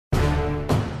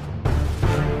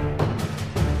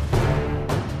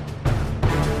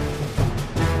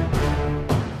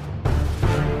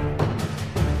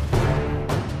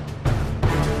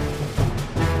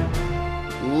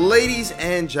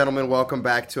and gentlemen, welcome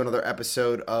back to another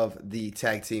episode of the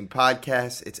Tag Team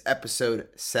Podcast. It's episode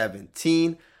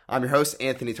 17. I'm your host,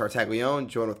 Anthony Tartaglione,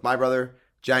 joined with my brother,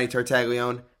 Johnny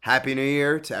Tartaglione. Happy New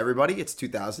Year to everybody. It's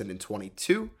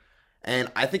 2022,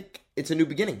 and I think it's a new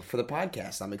beginning for the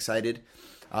podcast. I'm excited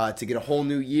to get a whole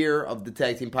new year of the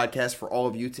Tag Team Podcast for all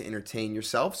of you to entertain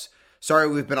yourselves. Sorry,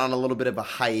 we've been on a little bit of a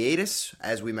hiatus.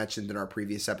 As we mentioned in our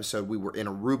previous episode, we were in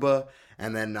Aruba,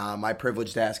 and then my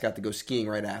privileged ass got to go skiing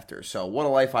right after. So what a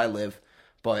life I live.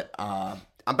 But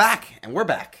I'm back, and we're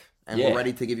back. And we're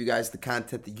ready to give you guys the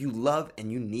content that you love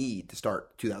and you need to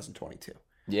start 2022.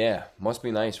 Yeah, must be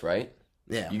nice, right?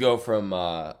 Yeah. You go from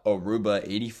Aruba,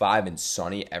 85 and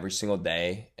sunny every single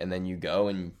day, and then you go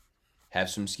and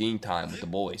have some skiing time with the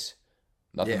boys.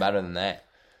 Nothing better than that.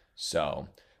 So...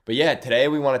 But yeah, today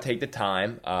we want to take the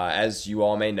time. As you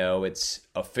all may know, it's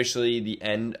officially the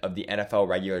end of the NFL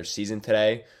regular season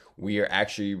today. We are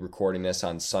actually recording this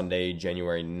on Sunday,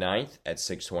 January 9th at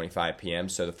 6:25 p.m.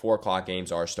 So the 4 o'clock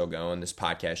games are still going. This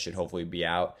podcast should hopefully be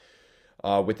out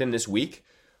within this week.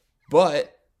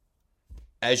 But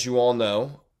as you all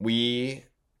know,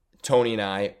 Tony and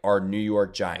I, are New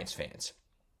York Giants fans.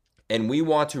 And we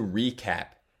want to recap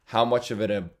how much of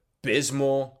an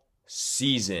abysmal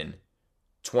season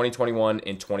 2021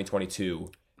 and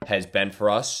 2022 has been for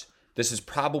us. This has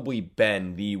probably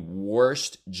been the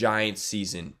worst Giants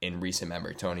season in recent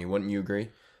memory. Tony, wouldn't you agree?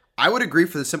 I would agree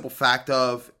for the simple fact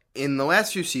of, in the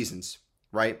last few seasons,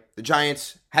 right, the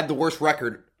Giants had the worst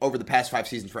record over the past 5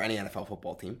 seasons for any NFL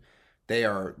football team. They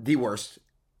are the worst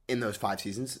in those 5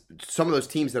 seasons. Some of those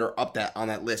teams that are up on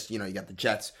that list, you know, you got the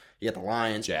Jets, you got the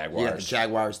Lions, you got the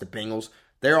Jaguars, the Bengals.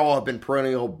 They all have been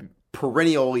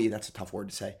perennially, that's a tough word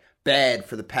to say, bad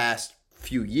for the past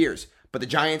few years. But the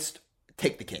Giants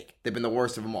take the cake. They've been the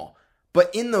worst of them all.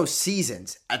 But in those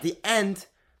seasons, at the end,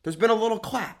 there's been a little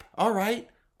clap. All right,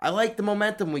 I like the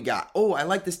momentum we got. Oh, I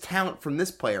like this talent from this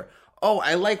player. Oh,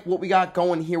 I like what we got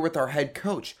going here with our head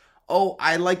coach. Oh,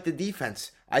 I like the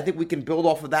defense. I think we can build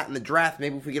off of that in the draft,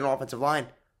 maybe if we get an offensive line.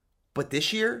 But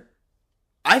this year,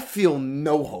 I feel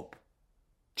no hope.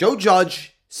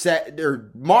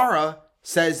 Mara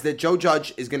says that Joe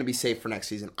Judge is going to be safe for next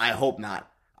season. I hope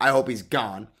not. I hope he's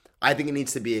gone. I think it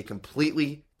needs to be a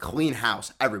completely clean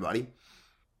house, everybody.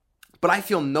 But I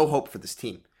feel no hope for this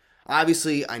team.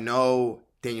 Obviously, I know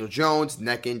Daniel Jones,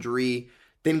 neck injury,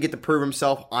 didn't get to prove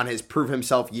himself on his prove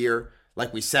himself year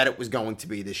like we said it was going to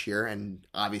be this year. And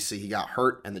obviously he got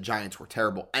hurt and the Giants were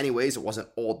terrible anyways. It wasn't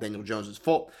all Daniel Jones'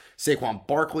 fault. Saquon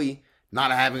Barkley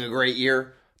not having a great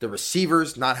year. The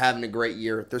receivers not having a great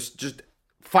year. There's just...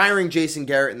 firing Jason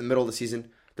Garrett in the middle of the season.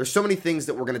 There's so many things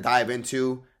that we're going to dive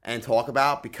into and talk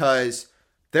about because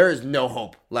there is no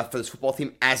hope left for this football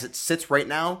team as it sits right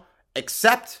now,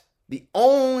 except the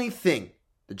only thing,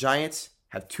 the Giants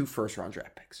have 2 first-round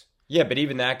draft picks. Yeah, but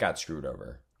even that got screwed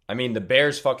over. I mean, the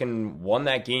Bears fucking won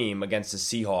that game against the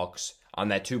Seahawks on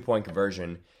that 2-point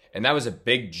conversion, and that was a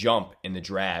big jump in the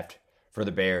draft for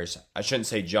the Bears. I shouldn't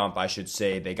say jump. I should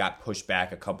say they got pushed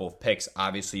back a couple of picks,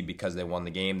 obviously, because they won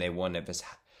the game. They wouldn't have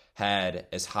had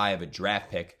as high of a draft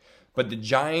pick. But the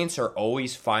Giants are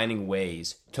always finding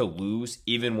ways to lose,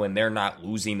 even when they're not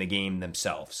losing the game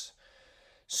themselves.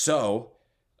 So,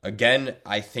 again,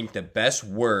 I think the best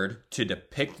word to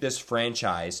depict this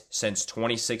franchise since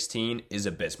 2016 is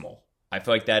abysmal. I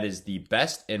feel like that is the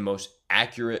best and most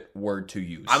accurate word to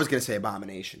use. I was going to say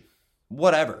abomination.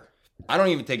 Whatever. I don't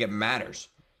even think it matters.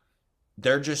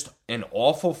 They're just an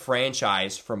awful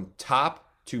franchise from top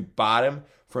to bottom,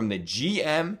 from the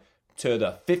GM to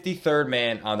the 53rd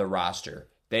man on the roster.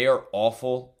 They are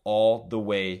awful all the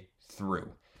way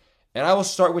through. And I will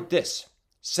start with this.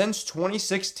 Since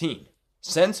 2016,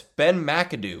 since Ben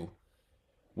McAdoo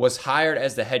was hired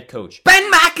as the head coach.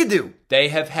 Ben McAdoo! They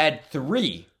have had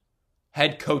 3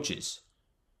 head coaches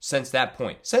since that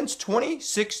point. Since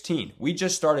 2016, we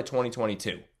just started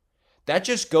 2022. That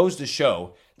just goes to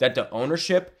show that the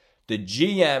ownership, the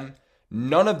GM,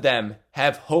 none of them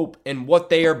have hope in what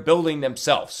they are building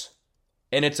themselves.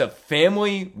 And it's a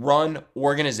family-run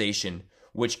organization,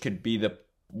 which could be the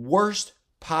worst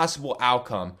possible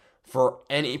outcome for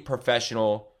any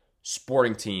professional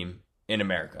sporting team in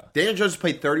America. Daniel Jones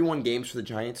played 31 games for the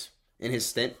Giants in his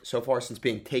stint so far since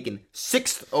being taken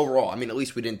 6th overall. I mean, at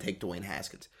least we didn't take Dwayne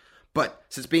Haskins. But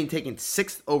since being taken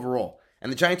 6th overall,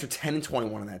 and the Giants are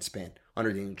 10-21 in that span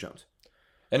under Daniel Jones.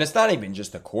 And it's not even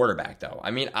just the quarterback, though.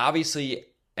 I mean, obviously,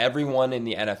 everyone in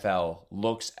the NFL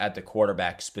looks at the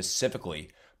quarterback specifically,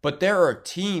 but there are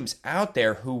teams out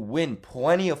there who win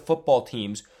plenty of football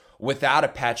teams without a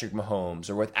Patrick Mahomes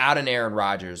or without an Aaron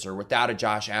Rodgers or without a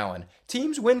Josh Allen.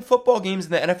 Teams win football games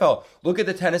in the NFL. Look at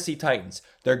the Tennessee Titans.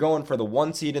 They're going for the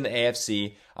 1 seed in the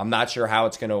AFC. I'm not sure how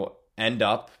it's going to end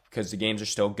up because the games are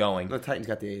still going. The Titans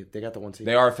got the 1 seed.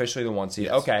 They are officially the 1 seed.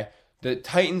 Yes. Okay. The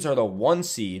Titans are the 1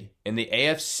 seed in the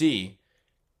AFC,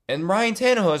 and Ryan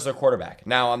Tannehill is their quarterback.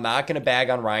 Now, I'm not going to bag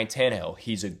on Ryan Tannehill.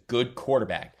 He's a good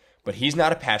quarterback, but he's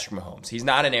not a Patrick Mahomes. He's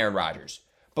not an Aaron Rodgers.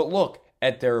 But look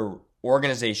at their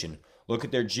organization. Look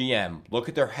at their GM. Look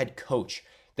at their head coach.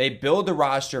 They build the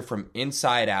roster from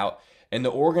inside out, and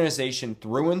the organization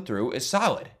through and through is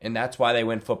solid, and that's why they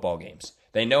win football games.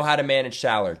 They know how to manage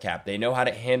salary cap. They know how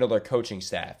to handle their coaching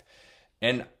staff.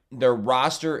 And their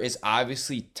roster is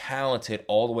obviously talented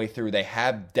all the way through. They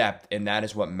have depth, and that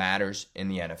is what matters in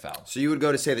the NFL. So you would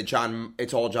go to say that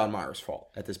it's all John Meyer's fault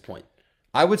at this point?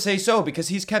 I would say so because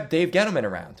he's kept Dave Gettleman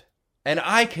around. And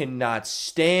I cannot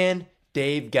stand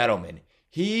Dave Gettleman.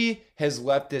 He has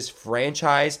left this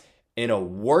franchise in a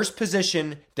worse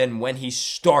position than when he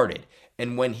started.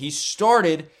 And when he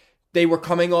started, they were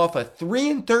coming off a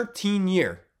 3-13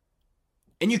 year.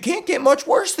 And you can't get much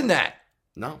worse than that.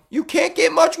 No. You can't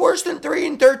get much worse than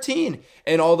 3-13.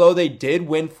 And although they did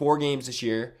win 4 games this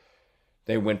year,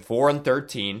 they went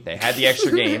 4-13. They had the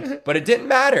extra game, but it didn't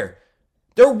matter.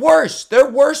 They're worse. They're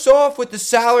worse off with the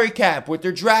salary cap, with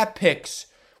their draft picks,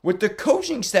 with the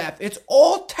coaching staff. It's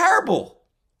all terrible.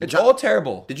 It's all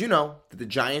terrible. Did you know that the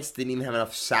Giants didn't even have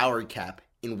enough salary cap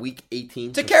in week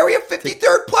 18 to carry a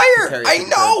 53rd player? I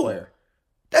know. Player.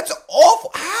 That's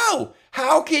awful. How?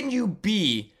 How can you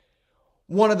be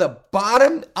one of the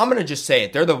bottom? I'm going to just say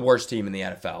it. They're the worst team in the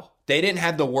NFL. They didn't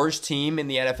have the worst team in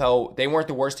the NFL. They weren't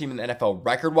the worst team in the NFL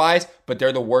record-wise, but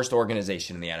they're the worst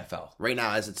organization in the NFL. Right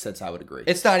now, as it sits, I would agree.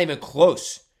 It's not even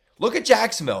close. Look at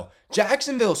Jacksonville.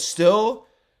 Jacksonville still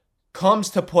comes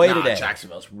to play today.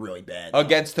 Jacksonville's really bad.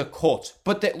 Against the Colts.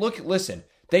 But listen,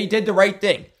 they did the right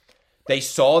thing. They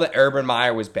saw that Urban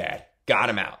Meyer was bad. Got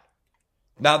him out.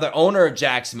 Now, the owner of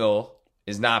Jacksonville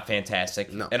is not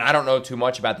fantastic. No. And I don't know too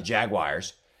much about the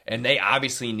Jaguars. And they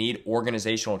obviously need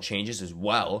organizational changes as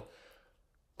well.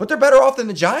 But they're better off than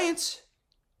the Giants.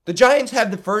 The Giants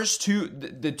have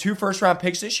the 2 first-round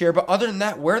picks this year, but other than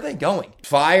that, where are they going?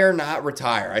 Fire, not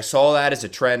retire. I saw that as a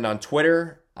trend on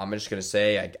Twitter. I'm just going to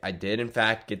say I did, in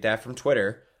fact, get that from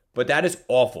Twitter. But that is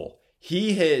awful.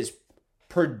 He has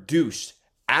produced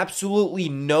absolutely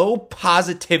no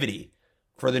positivity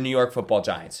for the New York Football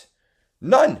Giants.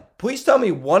 None. Please tell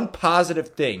me one positive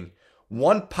thing,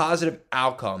 one positive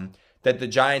outcome that the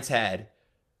Giants have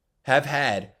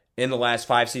had in the last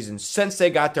 5 seasons since they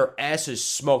got their asses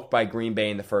smoked by Green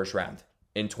Bay in the first round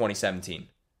in 2017.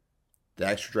 The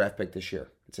extra draft pick this year.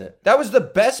 That's it. That was the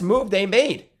best move they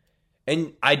made.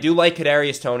 And I do like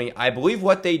Kadarius Toney. I believe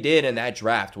what they did in that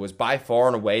draft was by far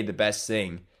and away the best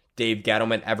thing Dave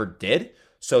Gettleman ever did.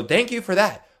 So thank you for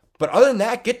that. But other than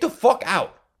that, get the fuck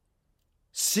out.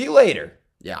 See you later.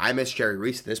 Yeah, I miss Jerry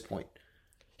Reese at this point.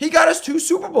 He got us 2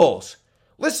 Super Bowls.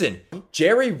 Listen,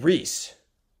 Jerry Reese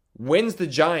wins the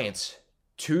Giants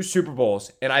 2 Super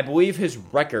Bowls, and I believe his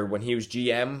record when he was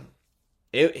GM,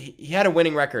 he had a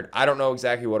winning record. I don't know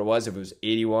exactly what it was, if it was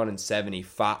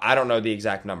 81-75. I don't know the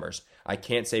exact numbers. I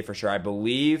can't say for sure. I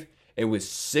believe it was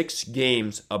 6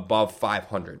 games above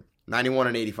 500.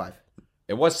 91-85.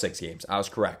 It was 6 games. I was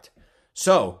correct.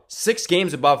 So, 6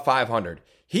 games above 500.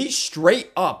 He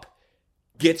straight up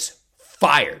gets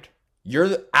fired.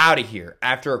 You're out of here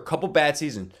after a couple bad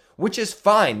seasons, which is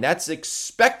fine. That's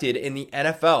expected in the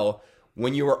NFL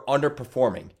when you are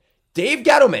underperforming. Dave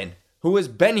Gettleman, who has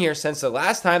been here since the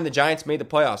last time the Giants made the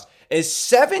playoffs, is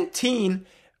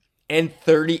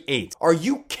 17-38. Are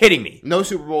you kidding me? No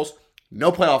Super Bowls,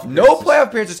 no playoff appearances. No playoff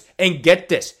appearances. And get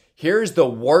this. Here's the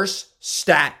worst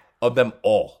stat of them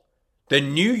all. The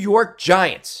New York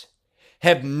Giants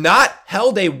have not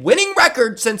held a winning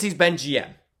record since he's been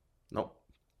GM. Nope.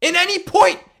 In any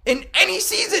point, in any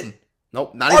season.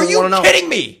 Nope, not even 1-0. Are you kidding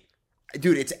me?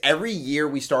 Dude, it's every year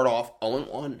we start off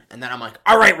 0-1, and then I'm like,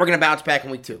 all right, we're going to bounce back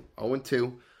in week 2.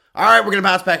 0-2. All right, we're going to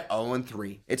bounce back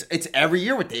 0-3. It's every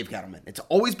year with Dave Gettleman. It's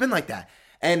always been like that.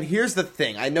 And here's the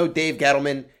thing. I know Dave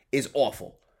Gettleman is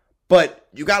awful, but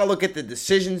you got to look at the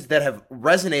decisions that have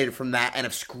resonated from that and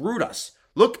have screwed us.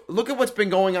 Look at what's been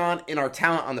going on in our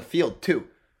talent on the field, too.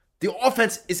 The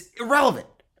offense is irrelevant.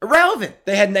 Irrelevant.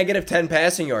 They had negative 10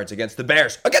 passing yards against the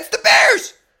Bears. Against the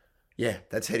Bears! Yeah,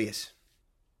 that's hideous.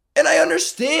 And I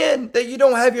understand that you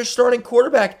don't have your starting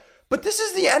quarterback, but this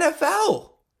is the NFL.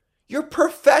 You're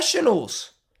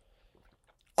professionals.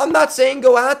 I'm not saying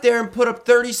go out there and put up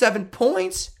 37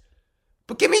 points,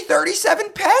 but give me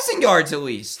 37 passing yards at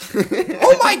least.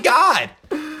 Oh my God.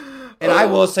 And I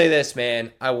will say this,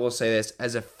 man. I will say this.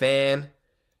 As a fan,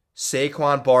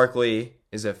 Saquon Barkley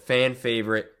is a fan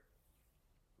favorite,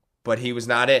 but he was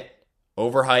not it.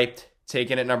 Overhyped,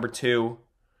 taken at number 2.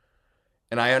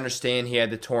 And I understand he had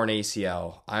the torn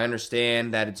ACL. I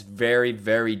understand that it's very,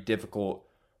 very difficult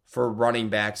for running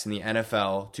backs in the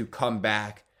NFL to come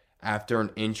back after an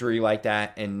injury like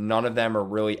that, and none of them are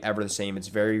really ever the same. It's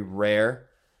very rare.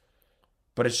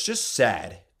 But it's just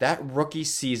sad. That rookie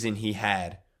season he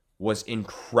had was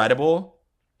incredible.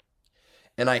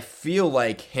 And I feel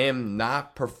like him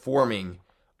not performing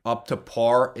up to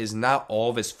par is not all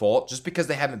of his fault, just because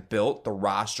they haven't built the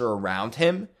roster around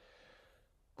him.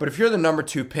 But if you're the number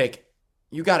 2 pick,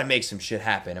 you got to make some shit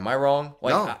happen. Am I wrong?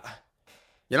 No.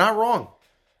 You're not wrong.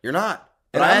 You're not.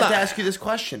 And I have to ask you this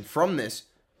question from this.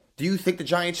 Do you think the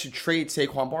Giants should trade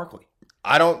Saquon Barkley?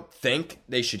 I don't think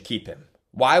they should keep him.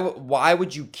 Why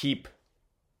would you keep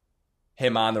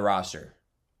him on the roster?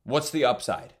 What's the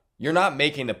upside? You're not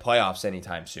making the playoffs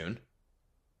anytime soon.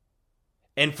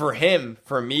 And for him,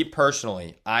 for me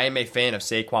personally, I am a fan of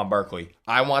Saquon Barkley.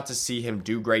 I want to see him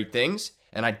do great things,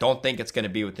 and I don't think it's going to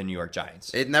be with the New York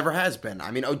Giants. It never has been. I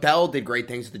mean, Odell did great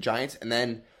things with the Giants, and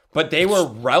then... But they were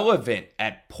relevant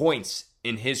at points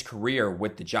in his career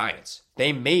with the Giants.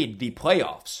 They made the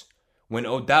playoffs when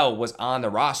Odell was on the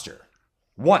roster.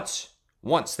 Once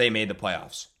they made the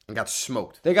playoffs. And got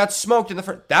smoked. They got smoked in the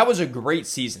first... That was a great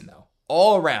season, though.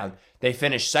 All around. They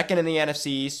finished second in the NFC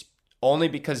East, only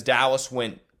because Dallas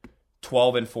went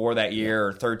 12-4 that year,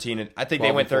 or 13. I think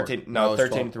they went 13. No,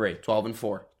 13-3.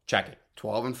 12-4. Check it.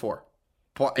 12-4.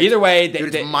 Either way,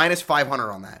 it's minus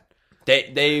 500 on that.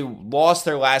 They lost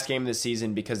their last game of the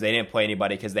season because they didn't play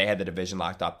anybody because they had the division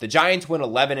locked up. The Giants went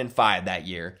 11-5 that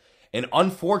year, and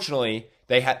unfortunately,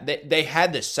 they had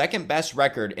the second best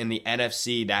record in the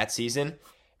NFC that season,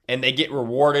 and they get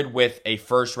rewarded with a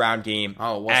first round game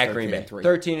at Green Bay.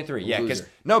 13-3.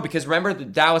 Yeah, because remember the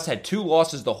Dallas had 2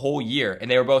 losses the whole year, and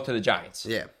they were both to the Giants.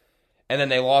 Yeah. And then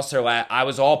they lost their last. I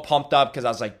was all pumped up because I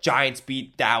was like, Giants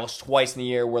beat Dallas twice in the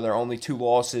year where there are only 2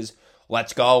 losses.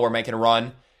 Let's go. We're making a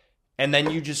run. And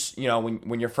then you just,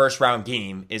 when your first round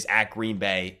game is at Green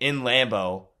Bay in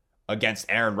Lambeau against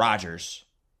Aaron Rodgers,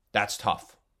 that's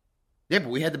tough. Yeah, but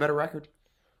we had the better record.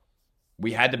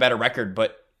 We had the better record,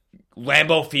 but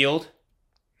Lambeau Field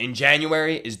in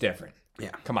January is different. Yeah.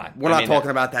 Come on. We're not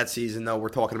talking about that season, though. We're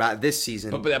talking about this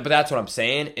season. But that's what I'm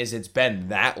saying, is it's been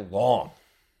that long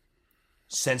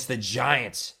since the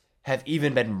Giants have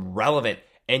even been relevant.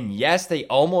 And yes, they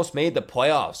almost made the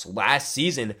playoffs last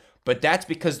season, but that's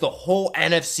because the whole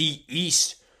NFC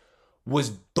East was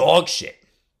dog shit.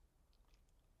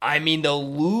 I mean, a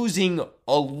losing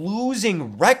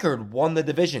record won the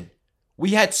division.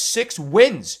 We had 6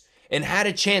 wins and had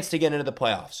a chance to get into the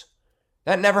playoffs.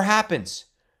 That never happens.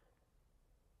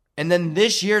 And then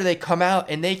this year they come out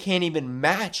and they can't even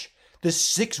match the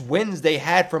 6 wins they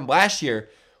had from last year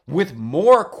with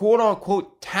more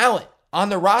quote-unquote talent on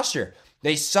the roster.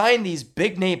 They sign these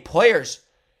big-name players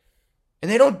and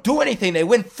they don't do anything. They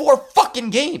win 4 fucking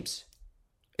games.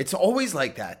 It's always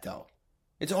like that, though.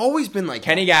 It's always been like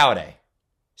Kenny Galladay,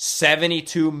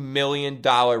 $72 million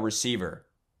receiver,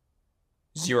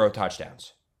 0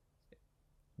 touchdowns.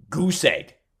 Goose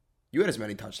egg. You had as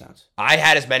many touchdowns. I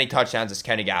had as many touchdowns as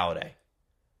Kenny Galladay.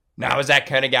 Now, is that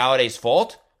Kenny Galladay's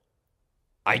fault?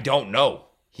 I don't know.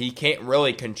 He can't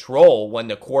really control when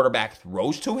the quarterback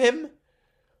throws to him.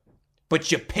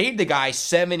 But you paid the guy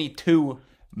 $72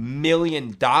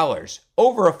 million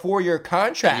over a 4-year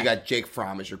contract. You got Jake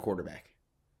Fromm as your quarterback.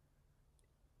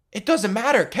 It doesn't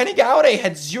matter. Kenny Galladay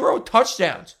had 0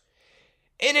 touchdowns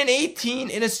in a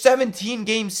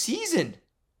 17-game season.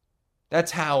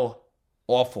 That's how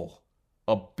awful,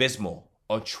 abysmal,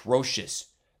 atrocious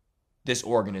this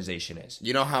organization is.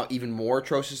 You know how even more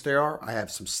atrocious they are? I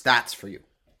have some stats for you.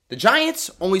 The Giants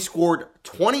only scored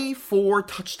 24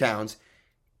 touchdowns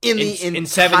in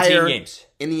 17 games.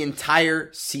 In the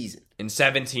entire season. In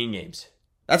 17 games.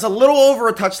 That's a little over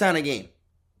a touchdown a game.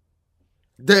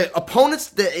 The opponents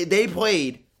that they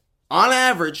played, on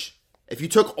average, if you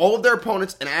took all of their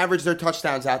opponents and averaged their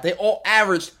touchdowns out, they all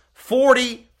averaged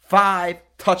 45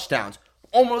 touchdowns.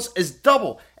 Almost as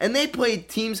double. And they played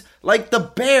teams like the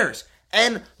Bears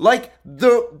and like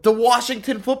the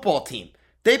Washington football team.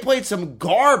 They played some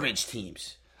garbage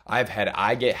teams. I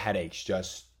get headaches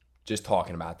just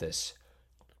talking about this.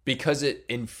 Because it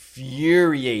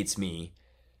infuriates me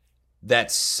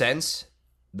that since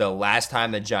the last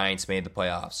time the Giants made the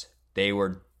playoffs, they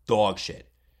were dog shit.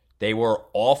 They were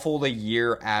awful the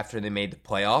year after they made the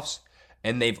playoffs,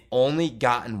 and they've only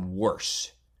gotten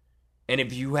worse. And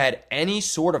if you had any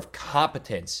sort of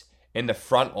competence in the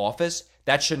front office,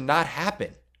 That should not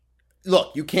happen.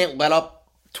 Look, you can't let up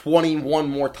 21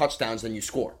 more touchdowns than you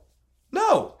score.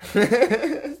 No.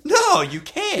 No, you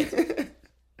can't.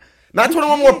 Not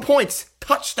 21 more points.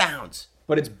 Touchdowns.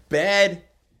 But it's bad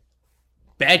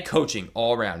coaching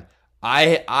all around.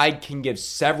 I can give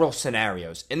several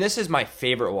scenarios, and this is my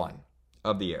favorite one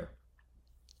of the year.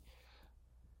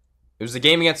 It was the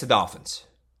game against the Dolphins.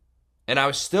 And I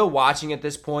was still watching at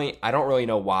this point. I don't really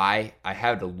know why. I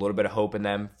had a little bit of hope in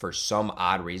them for some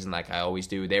odd reason, like I always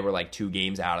do. They were like 2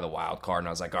 games out of the wild card, and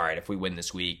I was like, all right, if we win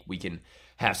this week, we can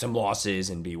have some losses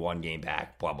and be 1 game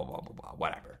back, blah, blah, blah, blah, blah,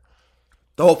 whatever.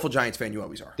 The hopeful Giants fan you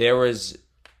always are. There was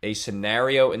a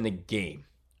scenario in the game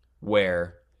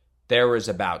where there was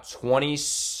about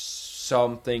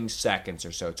 20-something seconds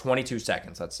or so, 22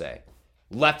 seconds, let's say,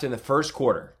 left in the first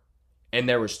quarter, and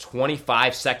there was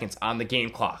 25 seconds on the game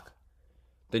clock.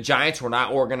 The Giants were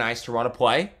not organized to run a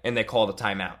play, and they called a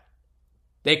timeout.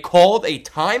 They called a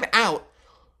timeout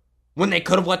when they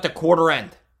could have let the quarter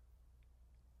end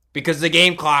because the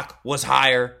game clock was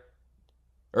higher,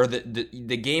 or the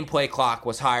gameplay clock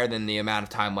was higher than the amount of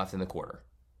time left in the quarter.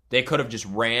 They could have just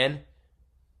ran.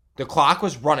 The clock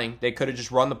was running. They could have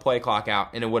just run the play clock out,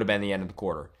 and it would have been the end of the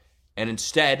quarter. And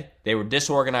instead, they were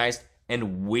disorganized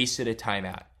and wasted a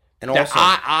timeout. And also,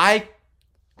 I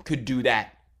could do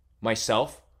that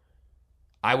myself.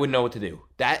 I would know what to do.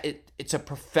 It's a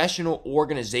professional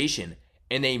organization,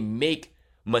 and they make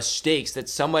mistakes that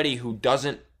somebody who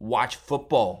doesn't watch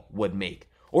football would make.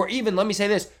 Or even, let me say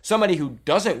this, somebody who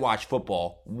doesn't watch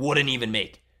football wouldn't even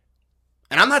make.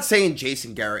 And I'm not saying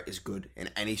Jason Garrett is good in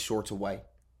any sorts of way,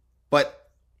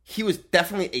 but he was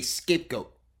definitely a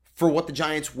scapegoat for what the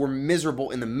Giants were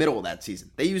miserable in the middle of that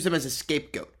season. They used him as a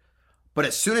scapegoat. But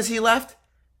as soon as he left,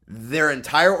 their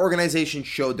entire organization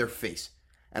showed their face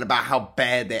and about how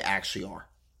bad they actually are.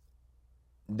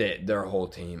 Their whole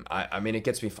team. I mean, it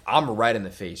gets me. I'm right in the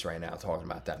face right now talking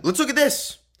about them. Let's look at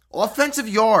this. Offensive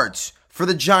yards for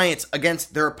the Giants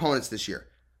against their opponents this year.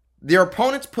 Their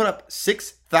opponents put up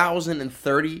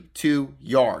 6,032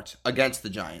 yards against the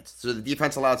Giants. So the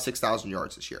defense allowed 6,000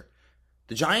 yards this year.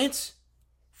 The Giants,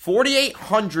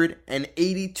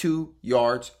 4,882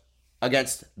 yards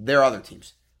against their other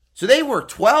teams. So they were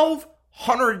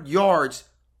 1,200 yards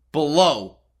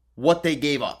below what they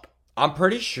gave up. I'm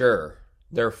pretty sure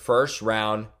their first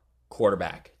round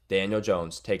quarterback, Daniel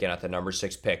Jones, taken at the number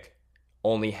 6 pick,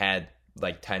 only had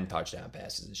like 10 touchdown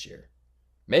passes this year.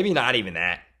 Maybe not even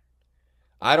that.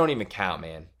 I don't even count,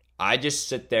 man. I just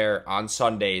sit there on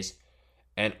Sundays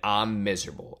and I'm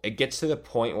miserable. It gets to the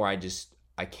point where I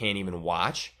can't even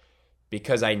watch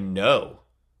because I know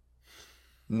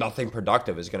nothing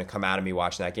productive is going to come out of me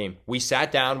watching that game. We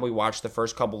sat down, we watched the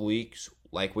first couple of weeks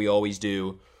like we always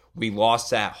do. We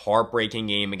lost that heartbreaking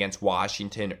game against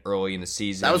Washington early in the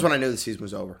season. That was when I knew the season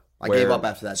was over. I gave up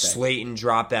after that day. Slayton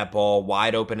dropped that ball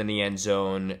wide open in the end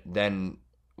zone. Then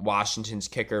Washington's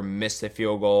kicker missed the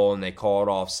field goal and they called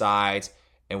offsides,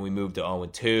 and we moved to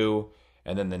 0-2.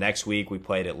 And then the next week we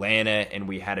played Atlanta and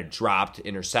we had a dropped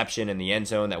interception in the end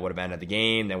zone that would have ended the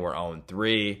game. Then we're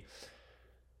 0-3.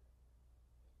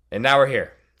 And now we're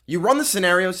here. You run the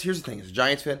scenarios. Here's the thing. As a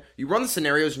Giants fan, you run the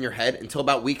scenarios in your head until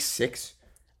about week 6.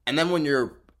 And then when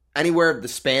you're anywhere the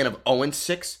span of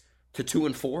 0-6 to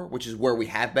 2-4, which is where we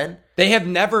have been. They've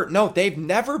never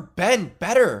been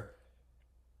better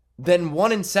than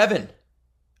 1-7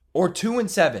 or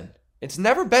 2-7. It's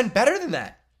never been better than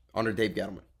that. Under Dave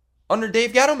Gettleman.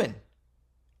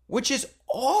 Which is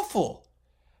awful.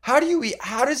 How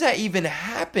does that even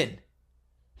happen?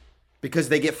 Because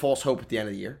they get false hope at the end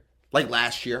of the year. Like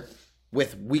last year,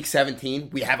 with week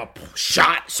 17, we have a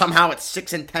shot somehow at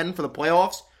 6-10 for the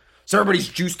playoffs. So everybody's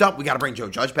juiced up. We got to bring Joe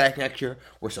Judge back next year.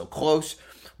 We're so close.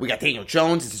 We got Daniel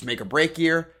Jones. It's his make or break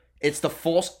year. It's the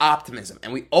false optimism.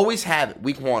 And we always have it.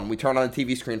 Week 1, we turn on the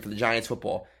TV screen for the Giants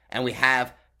football, and we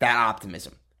have that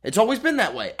optimism. It's always been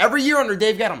that way. Every year under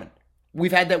Dave Gettleman,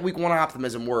 we've had that week 1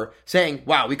 optimism. We're saying,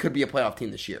 wow, we could be a playoff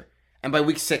team this year. And by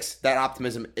week 6, that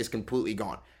optimism is completely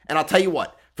gone. And I'll tell you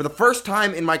what, for the first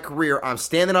time in my career, I'm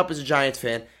standing up as a Giants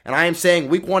fan, and I am saying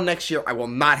week 1 next year, I will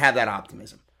not have that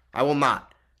optimism. I will not.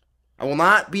 I will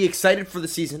not be excited for the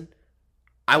season.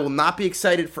 I will not be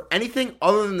excited for anything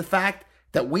other than the fact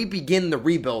that we begin the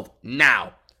rebuild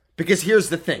now. Because here's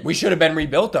the thing. We should have been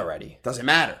rebuilt already. Doesn't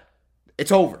matter.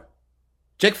 It's over.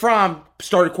 Jake Fromm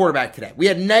started quarterback today. We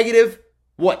had negative,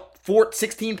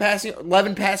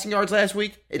 11 passing yards last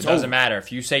week? It doesn't matter.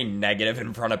 If you say negative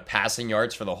in front of passing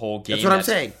yards for the whole game, that's what I'm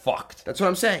saying. Fucked. That's what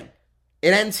I'm saying.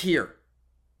 It ends here.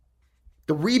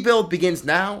 The rebuild begins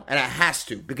now, and it has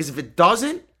to. Because if it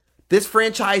doesn't, this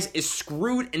franchise is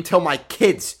screwed until I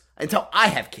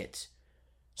have kids.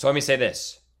 So let me say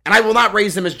this. And I will not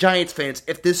raise them as Giants fans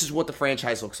if this is what the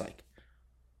franchise looks like.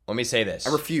 Let me say this.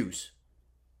 I refuse.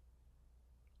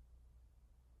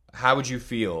 How would you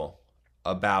feel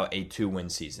about a 2-win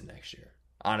season next year?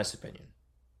 Honest opinion.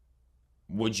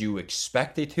 Would you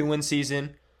expect a 2-win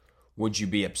season? Would you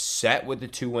be upset with the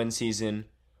 2-win season?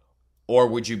 Or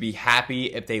would you be happy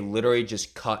if they literally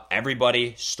just cut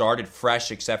everybody, started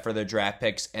fresh except for their draft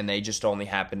picks, and they just only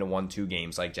happened to win 2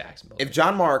 games like Jacksonville? If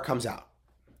John Mara comes out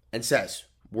and says,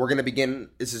 we're going to begin,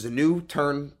 this is a new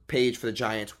turn page for the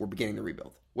Giants, we're beginning the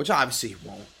rebuild, which obviously he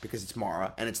won't because it's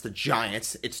Mara and it's the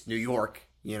Giants, it's New York,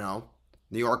 you know.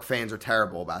 New York fans are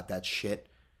terrible about that shit.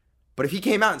 But if he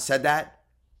came out and said that,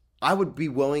 I would be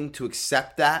willing to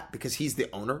accept that because he's the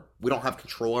owner. We don't have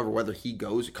control over whether he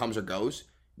comes or goes.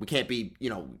 We can't be,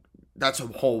 that's a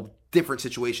whole different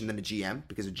situation than a GM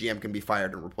because a GM can be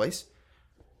fired and replaced.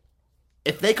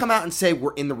 If they come out and say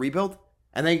we're in the rebuild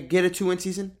and they get a 2-win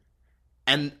season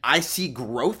and I see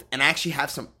growth and actually have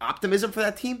some optimism for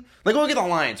that team, like look at the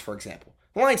Lions, for example.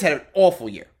 The Lions had an awful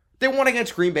year. They won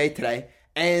against Green Bay today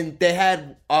and they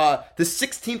had the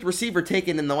 16th receiver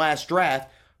taken in the last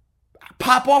draft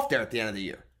pop off there at the end of the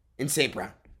year in St.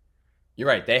 Brown. You're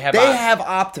right. They have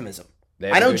optimism.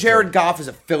 I know Jared Goff is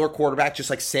a filler quarterback, just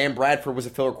like Sam Bradford was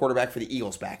a filler quarterback for the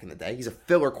Eagles back in the day. He's a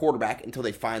filler quarterback until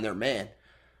they find their man.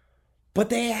 But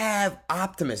they have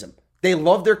optimism. They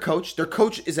love their coach. Their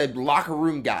coach is a locker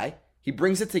room guy. He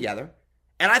brings it together.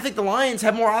 And I think the Lions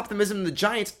have more optimism than the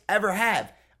Giants ever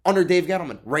have under Dave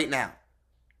Gettleman right now.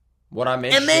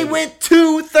 And they went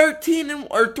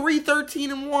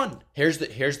 3-13-1.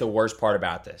 Here's the worst part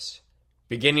about this.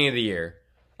 Beginning of the year,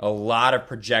 a lot of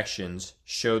projections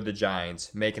showed the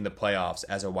Giants making the playoffs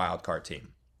as a wild card team.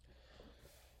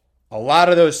 A lot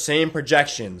of those same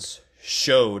projections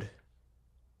showed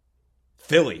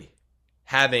Philly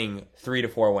having 3 to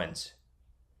 4 wins.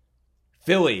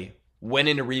 Philly went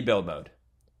into rebuild mode.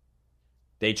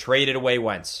 They traded away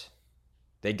Wentz.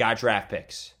 They got draft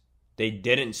picks. They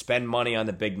didn't spend money on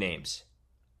the big names.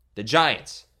 The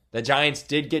Giants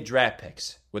did get draft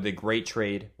picks with a great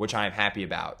trade, which I am happy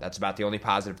about. That's about the only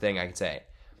positive thing I can say.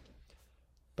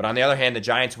 But on the other hand, the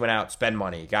Giants went out, spend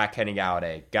money, got Kenny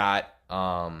Galladay, got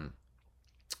the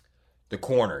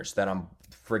corners that I'm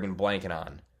friggin' blanking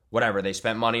on. Whatever, they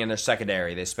spent money on their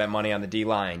secondary. They spent money on the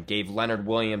D-line. Gave Leonard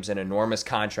Williams an enormous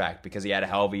contract because he had a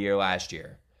hell of a year last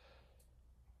year.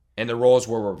 And the roles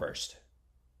were reversed.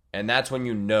 And that's when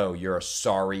you know you're a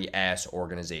sorry-ass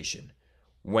organization.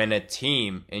 When a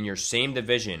team in your same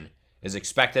division is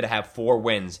expected to have 4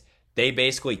 wins, they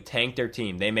basically tank their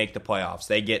team. They make the playoffs.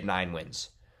 They get 9 wins.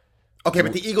 Okay,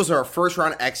 but the Eagles are a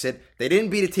first-round exit. They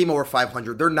didn't beat a team over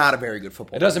 500. They're not a very good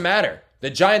football team. It doesn't matter. The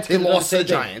Giants. They lost to the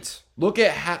Giants. Look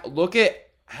at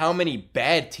how many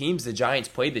bad teams the Giants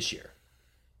played this year.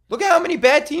 Look at how many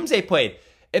bad teams they played.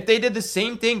 If they did the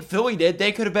same thing Philly did,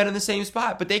 they could have been in the same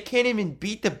spot. But they can't even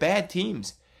beat the bad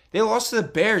teams. They lost to the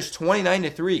Bears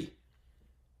 29-3.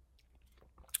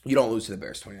 You don't lose to the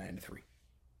Bears 29-3.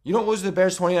 You don't lose to the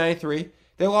Bears 29-3.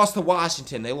 They lost to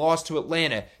Washington. They lost to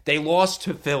Atlanta. They lost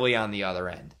to Philly on the other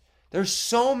end. There's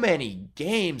so many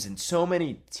games and so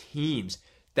many teams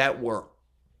that were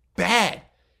bad.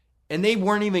 And they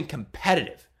weren't even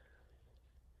competitive.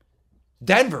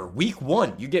 Denver, week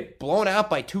 1, you get blown out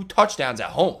by 2 touchdowns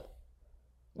at home.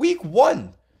 Week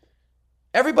 1.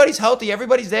 Everybody's healthy.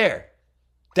 Everybody's there.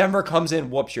 Denver comes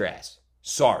in, whoops your ass.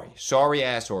 Sorry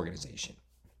ass organization.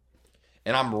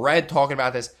 And I'm red talking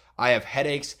about this. I have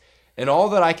headaches. And all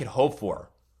that I can hope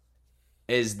for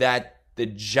is that the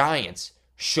Giants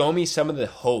show me some of the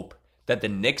hope that the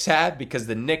Knicks had, because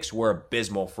the Knicks were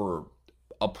abysmal for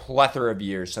a plethora of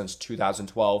years since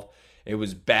 2012. It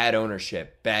was bad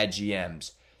ownership, bad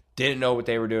GMs, didn't know what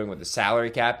they were doing with the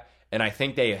salary cap, and I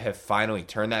think they have finally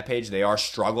turned that page. They are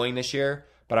struggling this year,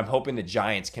 but I'm hoping the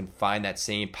Giants can find that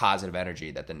same positive energy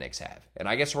that the Knicks have. And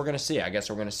I guess we're going to see. I guess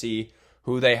we're going to see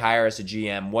who they hire as a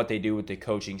GM, what they do with the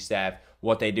coaching staff,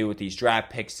 what they do with these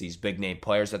draft picks, these big-name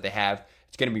players that they have.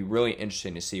 It's going to be really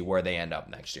interesting to see where they end up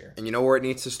next year. And you know where it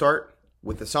needs to start?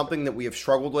 With something that we have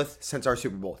struggled with since our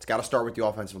Super Bowl. It's got to start with the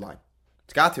offensive line.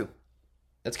 It's got to.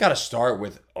 It's got to start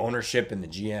with ownership and the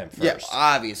GM first. Yeah,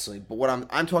 obviously. But what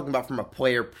I'm talking about from a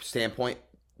player standpoint,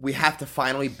 we have to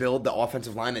finally build the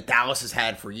offensive line that Dallas has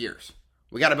had for years.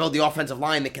 We got to build the offensive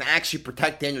line that can actually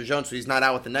protect Daniel Jones so he's not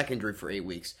out with a neck injury for 8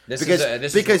 weeks. Because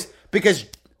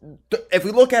if we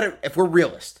look at it, if we're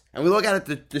realist, and we look at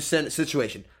it the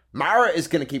situation, Mara is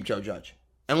going to keep Joe Judge.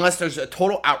 Unless there's a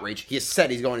total outrage. He has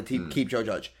said he's going to keep Joe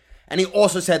Judge. And he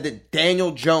also said that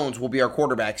Daniel Jones will be our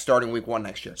quarterback starting week 1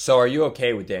 next year. So are you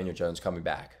okay with Daniel Jones coming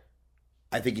back?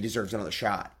 I think he deserves another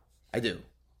shot. I do.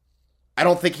 I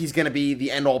don't think he's going to be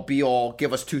the end-all, be-all,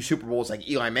 give us 2 Super Bowls like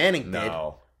Eli Manning did.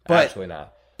 No, absolutely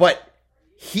not. But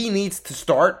he needs to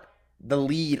start the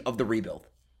lead of the rebuild.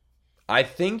 I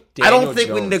think I don't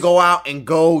think we need to go out and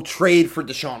go trade for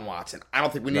Deshaun Watson. I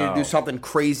don't think we need to do something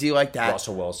crazy like that.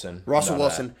 Russell Wilson.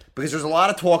 Because there's a lot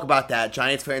of talk about that.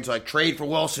 Giants fans are like, trade for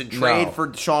Wilson, trade for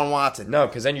Deshaun Watson. No,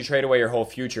 because then you trade away your whole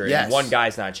future, and one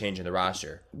guy's not changing the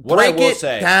roster. What Break I will it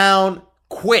say, down,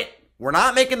 quit. We're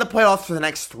not making the playoffs for the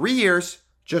next 3 years.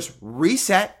 Just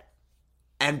reset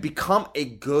and become a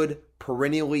good,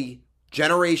 perennially,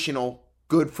 generational,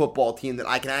 good football team that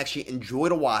I can actually enjoy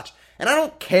to watch. And I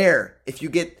don't care if you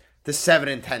get the 7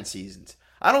 and 10 seasons.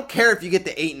 I don't care if you get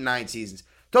the 8 and 9 seasons.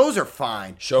 Those are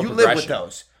fine. You live with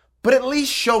those. But at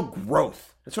least show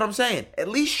growth. That's what I'm saying. At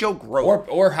least show growth.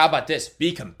 Or how about this?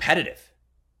 Be competitive.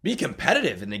 Be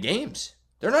competitive in the games.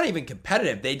 They're not even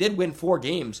competitive. They did win 4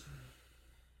 games,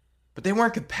 but they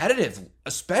weren't competitive,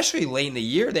 especially late in the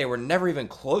year. They were never even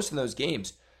close in those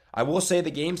games. I will say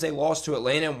the games they lost to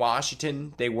Atlanta and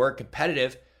Washington, they were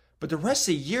competitive, but the rest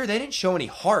of the year, they didn't show any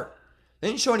heart. They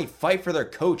didn't show any fight for their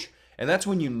coach. And that's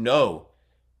when you know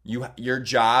your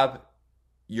job,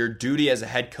 your duty as a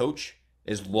head coach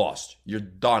is lost. You're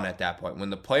done at that point.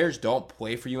 When the players don't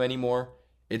play for you anymore,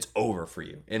 it's over for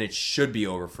you. And it should be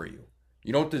over for you.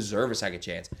 You don't deserve a second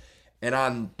chance. And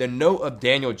on the note of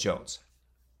Daniel Jones,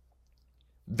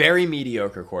 very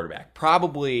mediocre quarterback.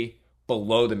 Probably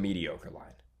below the mediocre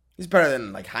line. He's better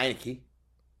than like Heineke.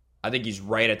 I think he's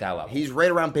right at that level. He's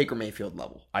right around Baker Mayfield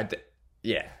level.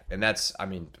 Yeah, and that's,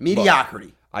 mediocrity.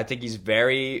 Look, I think he's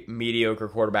very mediocre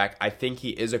quarterback. I think he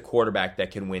is a quarterback that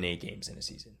can win 8 games in a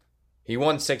season. He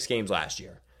won 6 games last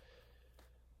year.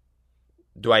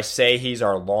 Do I say he's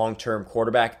our long-term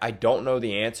quarterback? I don't know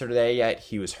the answer to that yet.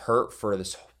 He was hurt for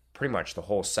this pretty much the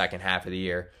whole second half of the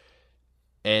year.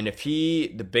 And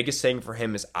the biggest thing for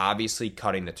him is obviously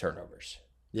cutting the turnovers.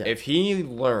 Yeah. If he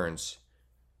learns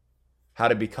how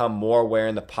to become more aware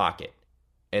in the pocket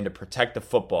and to protect the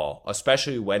football,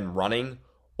 especially when running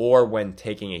or when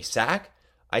taking a sack,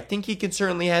 I think he can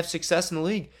certainly have success in the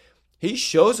league. He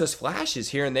shows us flashes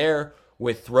here and there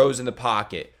with throws in the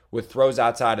pocket, with throws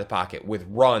outside of the pocket, with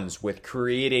runs, with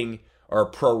creating or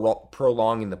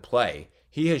prolonging the play.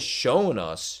 He has shown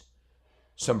us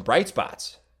some bright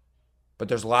spots, but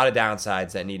there's a lot of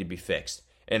downsides that need to be fixed.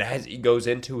 And as he goes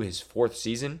into his 4th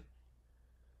season,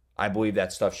 I believe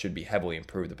that stuff should be heavily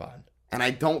improved upon. And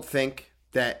I don't think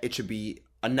that it should be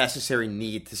a necessary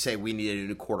need to say we need a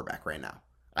new quarterback right now.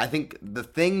 I think the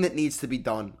thing that needs to be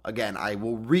done, again, I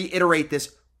will reiterate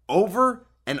this over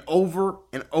and over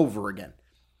and over again.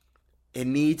 It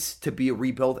needs to be a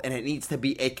rebuild, and it needs to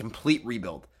be a complete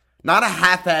rebuild. Not a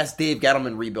half-assed Dave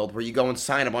Gettleman rebuild where you go and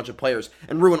sign a bunch of players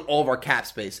and ruin all of our cap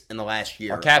space in the last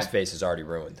year. Our cap space is already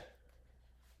ruined.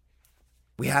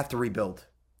 We have to rebuild.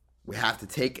 We have to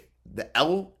take the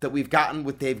L that we've gotten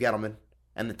with Dave Gettleman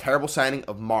and the terrible signing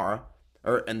of Mara,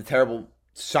 and the terrible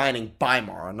signing by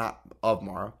Mara, not of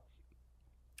Mara,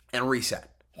 and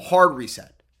reset. Hard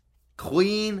reset.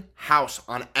 Clean house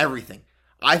on everything.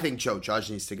 I think Joe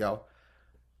Judge needs to go.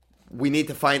 We need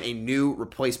to find a new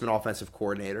replacement offensive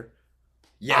coordinator.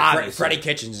 Yeah, Freddie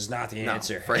Kitchens is not the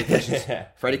answer.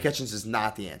 Freddie Kitchens is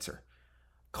not the answer.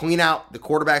 Clean out the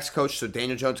quarterback's coach so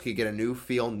Daniel Jones can get a new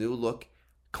feel, new look.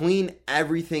 Clean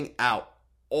everything out.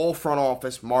 All front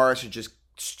office. Mara should just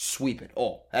sweep it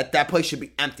all. That place should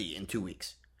be empty in 2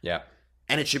 weeks. Yeah.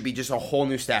 And it should be just a whole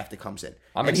new staff that comes in.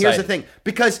 I'm excited. Here's the thing.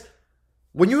 Because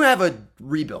when you have a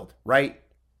rebuild, right?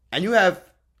 And you have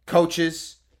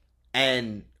coaches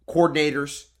and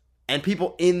coordinators and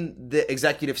people in the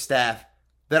executive staff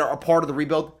that are a part of the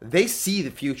rebuild, they see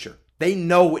the future. They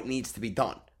know what needs to be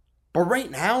done. But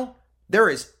right now, there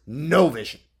is no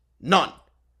vision. None.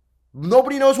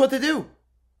 Nobody knows what to do.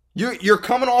 You're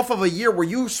coming off of a year where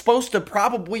you're supposed to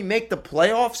probably make the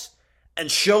playoffs and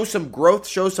show some growth,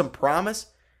 show some promise,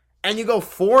 and you go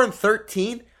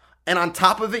 4-13, and on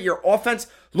top of it, your offense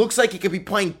looks like it could be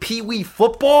playing pee-wee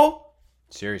football?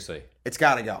 Seriously. It's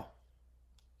got to go.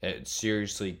 It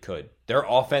seriously could. Their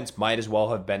offense might as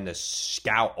well have been the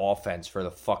scout offense for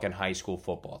the fucking high school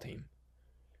football team.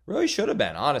 Really should have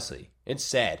been, honestly. It's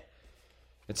sad.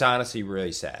 It's honestly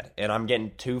really sad. And I'm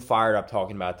getting too fired up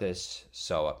talking about this.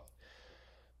 But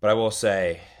I will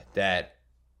say that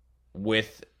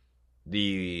with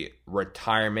the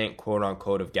retirement,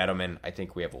 quote-unquote, of Gettleman, I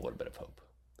think we have a little bit of hope.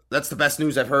 That's the best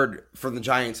news I've heard from the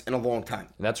Giants in a long time.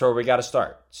 And that's where we got to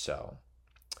start. So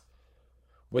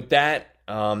with that,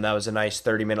 that was a nice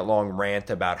 30-minute long rant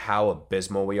about how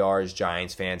abysmal we are as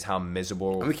Giants fans, how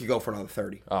miserable. And we could go for another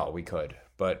 30. Oh, we could.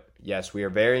 But yes, we are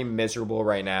very miserable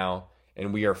right now.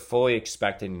 and we are fully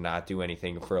expecting to not do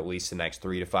anything for at least the next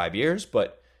 3 to 5 years,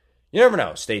 but you never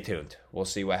know. Stay tuned. We'll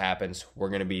see what happens. We're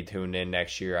going to be tuned in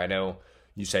next year. I know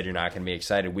you said you're not going to be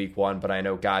excited week 1, but I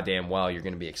know goddamn well you're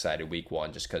going to be excited week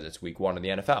 1 just because it's week 1 in the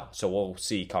NFL. So we'll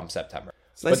see come September.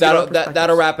 Nice, but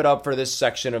that'll wrap it up for this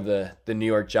section of the New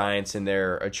York Giants and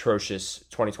their atrocious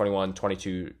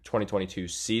 2021-2022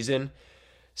 season.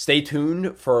 Stay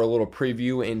tuned for a little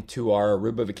preview into our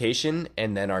Aruba vacation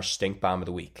and then our stink bomb of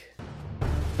the week.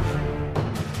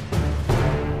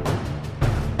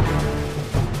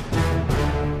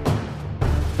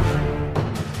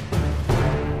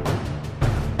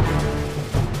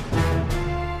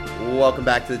 Welcome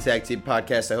back to the Tag Team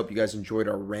Podcast. I hope you guys enjoyed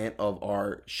our rant of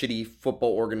our shitty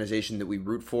football organization that we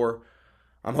root for.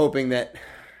 I'm hoping that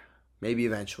maybe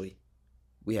eventually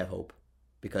we have hope,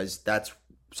 because that's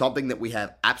something that we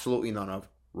have absolutely none of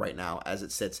right now as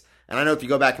it sits. And I know if you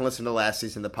go back and listen to last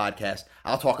season of the podcast,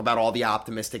 I'll talk about all the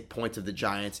optimistic points of the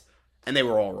Giants, and they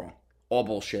were all wrong. All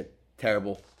bullshit,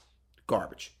 terrible,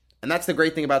 garbage. And that's the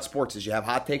great thing about sports is you have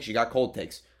hot takes, you got cold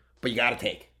takes, but you got to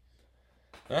take.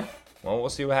 Huh? Well, we'll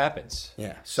see what happens.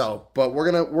 Yeah. So, but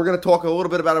we're gonna talk a little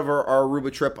bit about our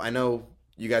Aruba trip. I know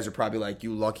you guys are probably like,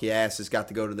 you lucky asses got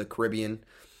to go to the Caribbean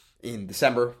in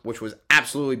December, which was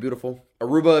absolutely beautiful.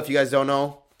 Aruba, if you guys don't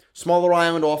know, small little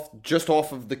island just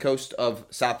off of the coast of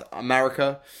South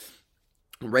America,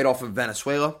 right off of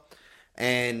Venezuela,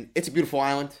 and it's a beautiful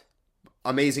island.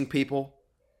 Amazing people,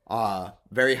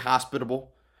 very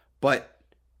hospitable. But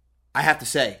I have to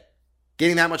say,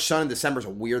 getting that much sun in December is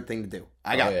a weird thing to do.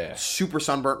 I got super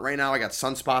sunburnt right now. I got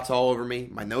sunspots all over me.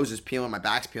 My nose is peeling, my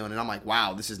back's peeling, and I'm like,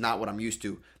 wow, this is not what I'm used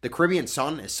to. The Caribbean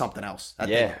sun is something else.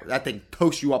 That thing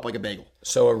toasts you up like a bagel.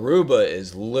 So Aruba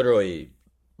is literally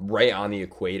right on the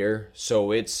equator,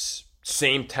 so it's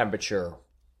same temperature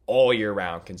all year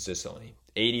round consistently.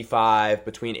 85,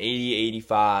 between 80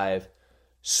 85,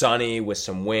 sunny with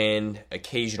some wind,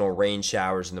 occasional rain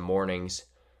showers in the mornings.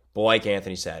 But like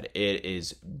Anthony said, it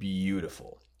is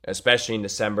beautiful, especially in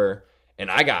December. And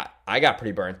I got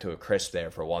pretty burnt to a crisp there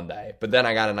for one day. But then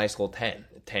I got a nice little tan.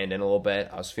 It tanned in a little bit.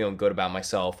 I was feeling good about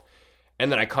myself.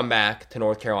 And then I come back to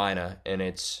North Carolina, and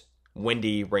it's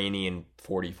windy, rainy, and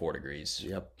 44 degrees.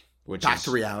 Yep. Back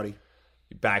to reality.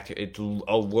 It's a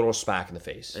little smack in the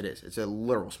face. It is. It's a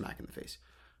literal smack in the face.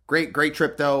 Great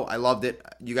trip, though. I loved it.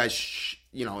 You guys,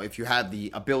 if you have the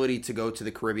ability to go to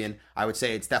the Caribbean, I would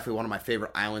say it's definitely one of my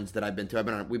favorite islands that I've been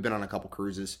to. We've been on a couple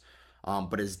cruises,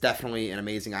 but it's definitely an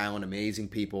amazing island, amazing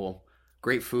people,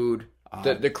 great food.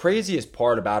 The craziest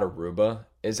part about Aruba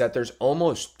is that there's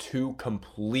almost 2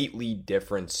 completely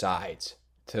different sides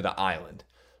to the island.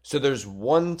 So there's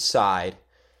one side,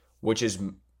 which is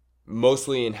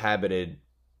mostly inhabited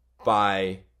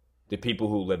by the people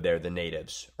who live there, the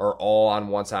natives, are all on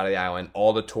one side of the island.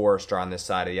 All the tourists are on this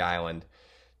side of the island.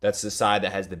 That's the side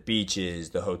that has the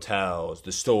beaches, the hotels,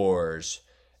 the stores,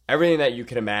 everything that you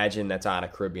can imagine that's on a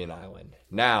Caribbean island.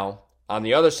 Now, on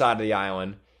the other side of the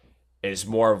island is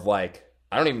more of like,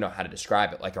 I don't even know how to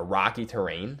describe it, like a rocky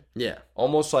terrain. Yeah.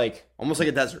 Almost like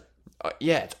a desert.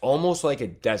 Yeah, it's almost like a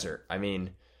desert. I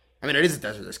mean, it is a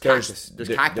desert. There's cactus. There's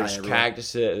cacti. There's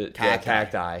cactuses.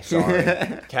 Cacti.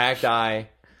 Sorry. Cacti.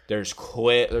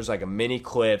 There's like a mini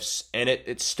cliffs, and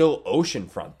it's still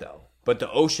oceanfront though. But the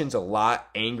ocean's a lot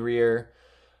angrier.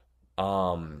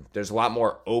 There's a lot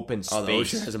more open space. Oh, the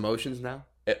ocean has emotions now?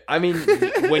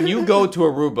 When you go to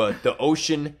Aruba, the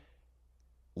ocean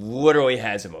literally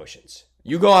has emotions.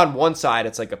 You go on one side,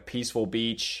 it's like a peaceful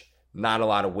beach, not a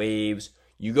lot of waves.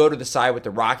 You go to the side with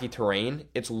the rocky terrain,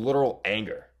 it's literal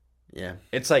anger. Yeah.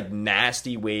 It's like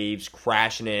nasty waves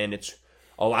crashing in. It's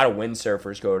a lot of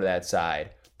windsurfers go to that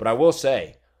side. But I will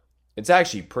say, it's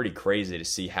actually pretty crazy to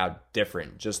see how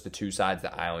different just the 2 sides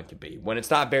of the island can be. When it's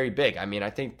not very big. I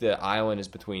think the island is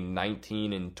between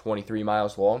 19 and 23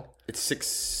 miles long. It's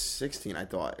 16, I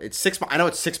thought. I know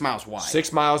it's 6 miles wide.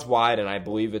 6 miles wide, and I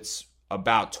believe it's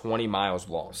about 20 miles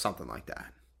long. Something like that.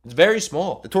 It's very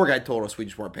small. The tour guide told us we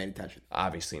just weren't paying attention.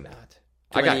 Obviously not.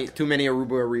 Too many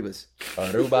Arubas.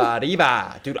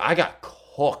 Aruba. Dude, I got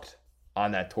cooked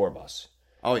on that tour bus.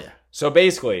 Oh, yeah. So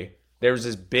basically, there was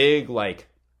this big,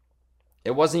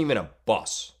 it wasn't even a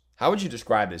bus. How would you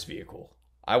describe this vehicle?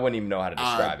 I wouldn't even know how to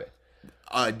describe it.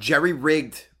 A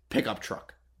jerry-rigged pickup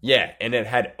truck. Yeah, and it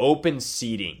had open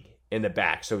seating in the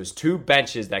back. So it was 2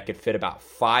 benches that could fit about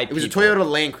 5 people. It was a Toyota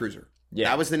Land Cruiser. Yeah.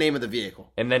 That was the name of the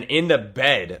vehicle. And then in the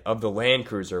bed of the Land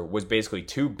Cruiser was basically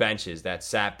 2 benches that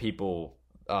sat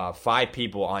 5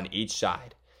 people on each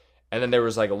side. And then there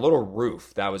was like a little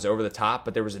roof that was over the top,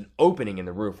 but there was an opening in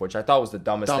the roof, which I thought was the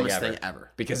dumbest thing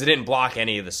ever. Because it didn't block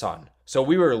any of the sun. So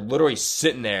we were literally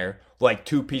sitting there like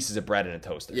 2 pieces of bread in a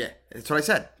toaster. Yeah, that's what I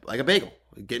said. Like a bagel.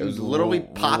 Literally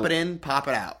pop it in, pop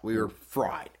it out. We were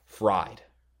fried.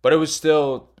 But it was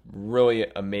still really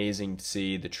amazing to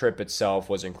see. The trip itself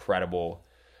was incredible.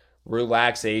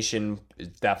 Relaxation is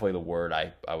definitely the word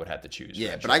I would have to choose.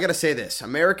 Yeah, but I got to say this.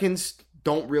 Americans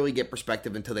don't really get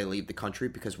perspective until they leave the country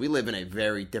because we live in a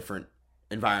very different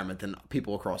environment than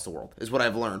people across the world, is what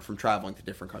I've learned from traveling to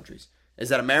different countries. Is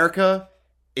that America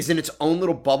is in its own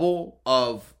little bubble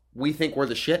of we think we're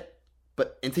the shit,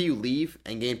 but until you leave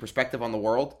and gain perspective on the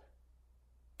world,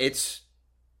 there's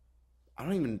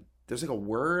like a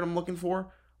word I'm looking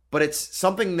for, but it's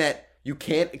something that you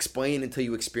can't explain until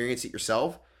you experience it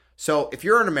yourself. So if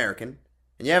you're an American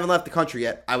and you haven't left the country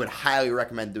yet, I would highly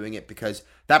recommend doing it because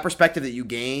that perspective that you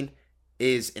gain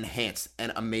is enhanced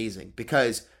and amazing.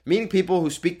 Because meeting people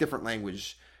who speak different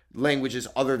languages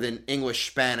other than English,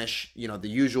 Spanish, the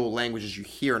usual languages you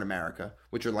hear in America,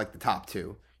 which are like the top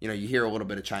 2. You hear a little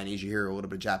bit of Chinese, you hear a little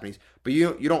bit of Japanese, but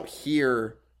you don't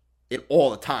hear it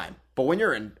all the time. But when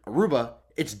you're in Aruba,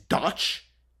 it's Dutch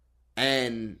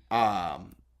and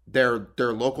their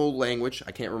local language.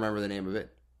 I can't remember the name of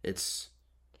it. It's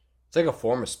like a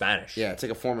form of Spanish. Yeah, it's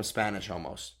like a form of Spanish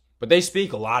almost. But they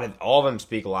speak all of them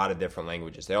speak a lot of different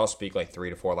languages. They all speak like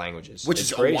 3 to 4 languages. Which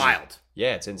is crazy. Wild.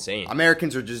 Yeah, it's insane.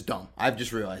 Americans are just dumb. I've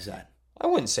just realized that. I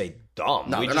wouldn't say dumb.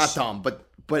 No, they're not dumb,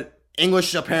 but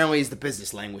English apparently is the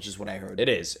business language is what I heard. It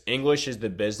is. English is the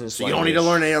business language. So you don't need to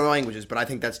learn any other languages, but I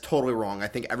think that's totally wrong. I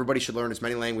think everybody should learn as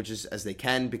many languages as they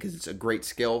can because it's a great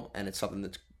skill and it's something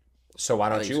that's... So why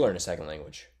don't you learn a second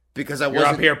language? Because You're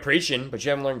up here preaching, but you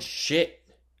haven't learned shit.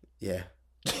 Yeah.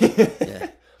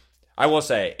 Yeah. I will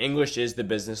say, English is the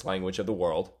business language of the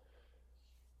world,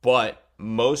 but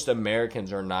most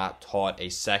Americans are not taught a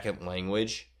second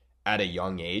language at a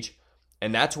young age,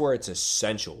 and that's where it's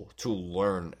essential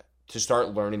to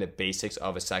start learning the basics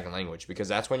of a second language, because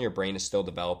that's when your brain is still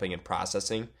developing and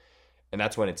processing, and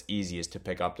that's when it's easiest to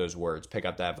pick up those words, pick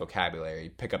up that vocabulary,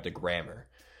 pick up the grammar.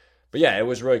 But yeah, it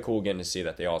was really cool getting to see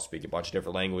that they all speak a bunch of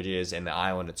different languages and the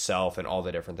island itself and all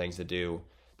the different things to do.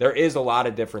 There is a lot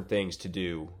of different things to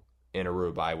do in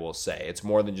Aruba, I will say. It's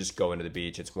more than just going to the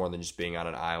beach. It's more than just being on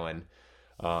an island.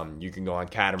 You can go on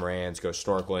catamarans, go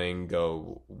snorkeling,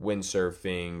 go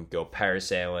windsurfing, go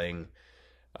parasailing,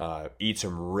 eat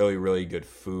some really, really good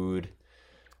food.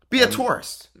 Be a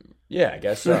tourist. Yeah, I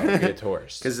guess so. Be a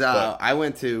tourist. Because I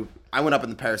went up in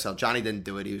the parasail. Johnny didn't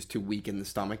do it. He was too weak in the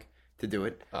stomach to do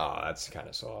it. Oh, that's kind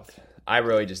of soft. I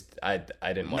really I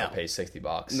didn't want to pay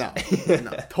 $60.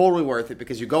 No, totally worth it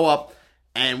because you go up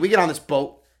and we get on this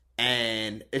boat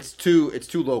and it's two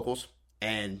locals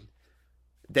and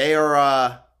they're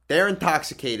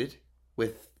intoxicated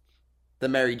with the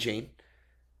Mary Jane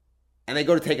and they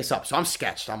go to take us up. So I'm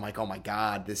sketched. I'm like, oh my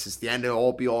God, this is the end of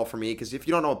all be all for me. Because if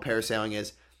you don't know what parasailing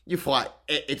is, you fly.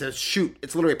 It's a chute.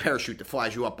 It's literally a parachute that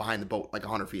flies you up behind the boat like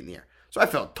 100 feet in the air. So I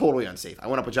felt totally unsafe. I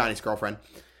went up with Johnny's girlfriend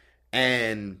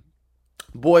and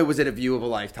boy, was it a view of a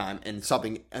lifetime and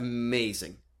something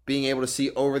amazing. Being able to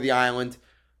see over the island,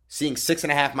 seeing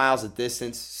 6.5 miles of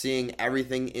distance, seeing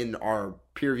everything in our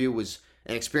peer view was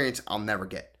an experience I'll never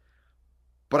get.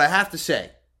 But I have to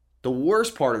say, the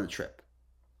worst part of the trip,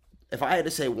 if I had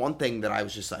to say one thing that I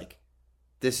was just like,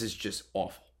 this is just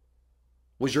awful,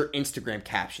 was your Instagram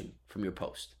caption from your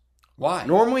post. Why?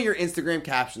 Normally your Instagram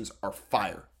captions are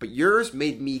fire, but yours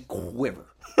made me quiver.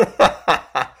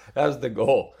 That was the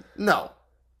goal. No,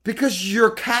 because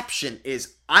your caption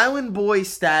is Island Boy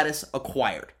status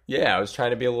acquired. Yeah, I was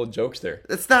trying to be a little jokester.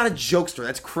 That's not a jokester.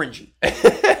 That's cringy.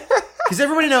 Because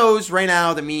everybody knows right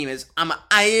now the meme is, I'm an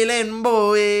island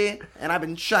boy, and I've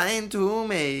been trying to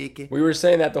make it. We were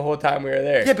saying that the whole time we were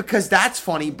there. Yeah, because that's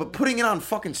funny, but putting it on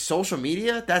fucking social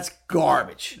media, that's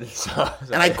garbage.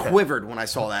 And I quivered when I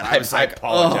saw that. I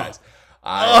apologize.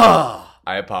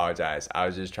 I apologize. I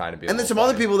was just trying to be And then some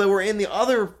other people that were in the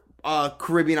other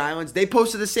Caribbean islands, they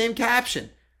posted the same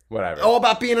caption. Whatever. All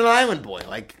about being an island boy.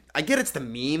 Like, I get it's the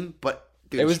meme, but...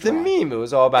 Dude, it was the meme. It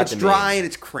was all about the meme. It's dry and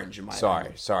it's cringe in my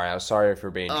opinion. Sorry. I was sorry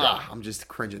for being dry. I'm just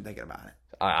cringing thinking about it.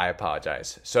 I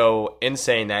apologize. So, in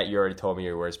saying that, you already told me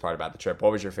your worst part about the trip.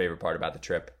 What was your favorite part about the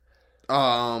trip?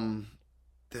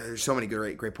 There's so many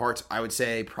great parts. I would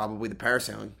say probably the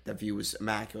parasailing. That view was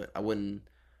immaculate. The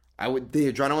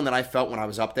adrenaline that I felt when I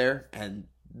was up there and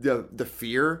the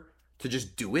fear to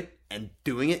just do it and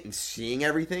doing it and seeing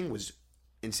everything was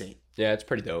insane. Yeah, it's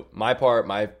pretty dope. My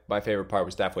favorite part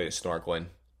was definitely the snorkeling.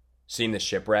 Seeing the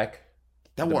shipwreck.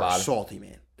 That water's salty,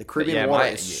 man. The Caribbean water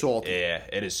is salty. Yeah,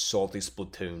 it is salty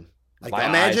splatoon. Like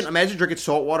imagine drinking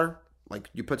salt water. Like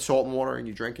you put salt in water and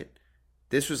you drink it.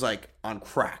 This was like on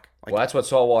crack. Like, well, that's what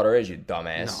salt water is, you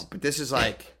dumbass. No, but this is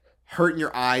like hurting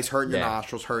your eyes, hurting your Yeah.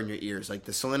 nostrils, hurting your ears. Like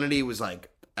the salinity was like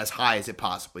as high as it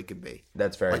possibly could be.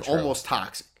 That's very like true. almost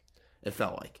toxic. It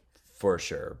felt like. For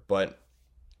sure. But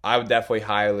I would definitely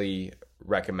highly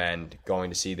recommend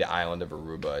going to see the island of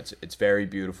Aruba. It's very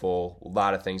beautiful. A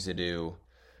lot of things to do.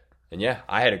 And yeah,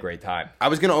 I had a great time. I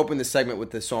was going to open this segment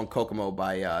with the song Kokomo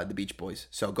by the Beach Boys.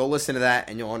 So go listen to that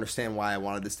and you'll understand why I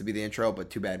wanted this to be the intro. But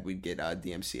too bad we'd get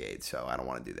DMCA'd. So I don't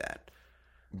want to do that.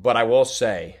 But I will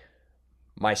say,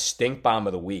 my stink bomb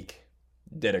of the week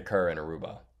did occur in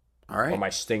Aruba. All right. Or my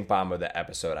stink bomb of the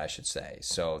episode, I should say.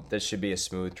 So this should be a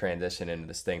smooth transition into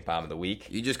the stink bomb of the week.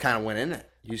 You just kind of went in it.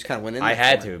 I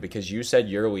had to because you said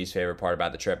your least favorite part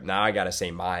about the trip. Now I got to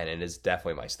say mine, and it's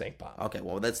definitely my stink bomb. Okay,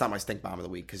 well, that's not my stink bomb of the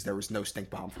week because there was no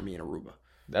stink bomb for me in Aruba.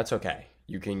 That's okay.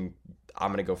 I'm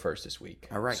going to go first this week.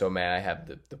 All right. So may I have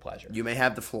the pleasure? You may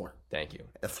have the floor. Thank you.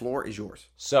 The floor is yours.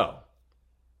 So,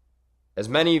 as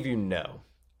many of you know,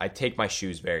 I take my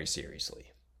shoes very seriously.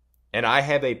 And I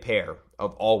have a pair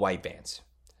of all white Vans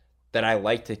that I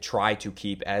like to try to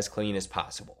keep as clean as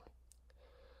possible.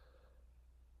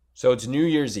 So it's New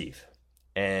Year's Eve,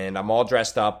 and I'm all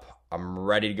dressed up. I'm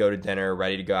ready to go to dinner,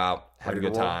 ready to go out, have a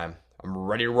good time. I'm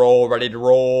ready to roll, ready to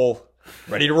roll,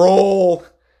 ready to roll.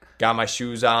 Got my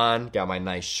shoes on, got my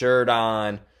nice shirt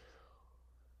on.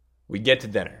 We get to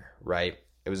dinner, right?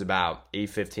 It was about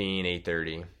 8:15,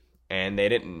 8:30, and they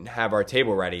didn't have our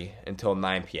table ready until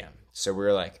 9 p.m. So we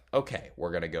were like, okay,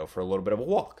 we're going to go for a little bit of a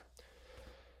walk.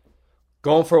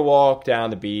 Going for a walk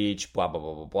down the beach, blah, blah,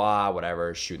 blah, blah, blah,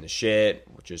 whatever, shooting the shit,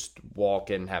 just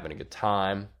walking, having a good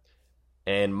time.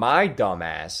 And my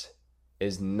dumbass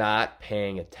is not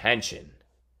paying attention.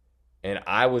 And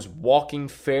I was walking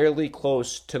fairly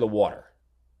close to the water.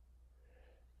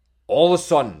 All of a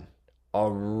sudden, a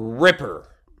ripper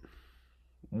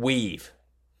weave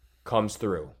comes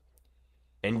through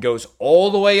and goes all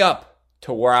the way up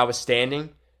to where I was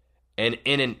standing. And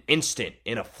in an instant,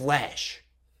 in a flash,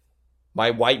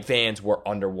 my white Vans were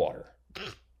underwater.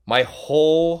 My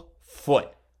whole foot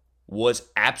was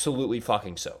absolutely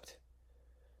fucking soaked.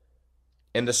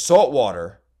 And the salt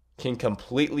water can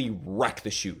completely wreck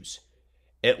the shoes.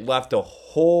 It left a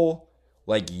whole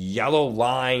like yellow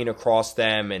line across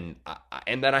them, and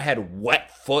then I had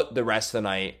wet foot the rest of the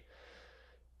night,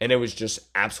 and it was just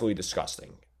absolutely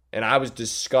disgusting. And I was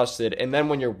disgusted. And then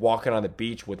when you're walking on the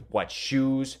beach with wet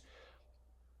shoes,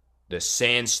 the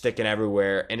sand sticking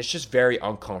everywhere, and it's just very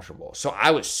uncomfortable. So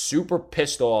I was super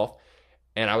pissed off,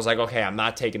 and I was like, okay, I'm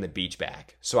not taking the beach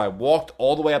back. So I walked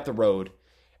all the way up the road,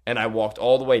 and I walked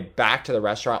all the way back to the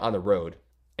restaurant on the road,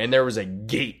 and there was a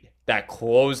gate that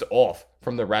closed off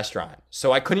from the restaurant.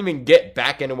 So I couldn't even get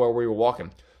back into where we were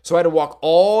walking. So I had to walk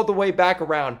all the way back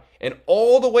around and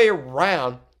all the way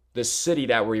around the city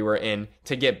that we were in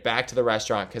to get back to the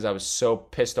restaurant because I was so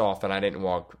pissed off and I didn't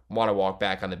want to walk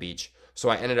back on the beach. So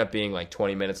I ended up being like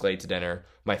 20 minutes late to dinner.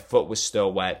 My foot was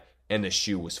still wet, and the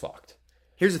shoe was fucked.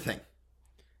 Here's the thing.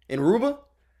 In Aruba,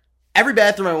 every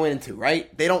bathroom I went into,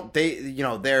 right? They're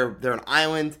an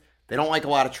island. They don't like a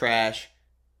lot of trash.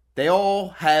 They all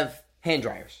have hand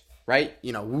dryers, right?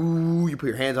 You put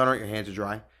your hands on it, your hands are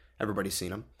dry. Everybody's seen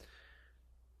them.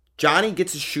 Johnny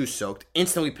gets his shoes soaked,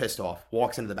 instantly pissed off,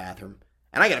 walks into the bathroom.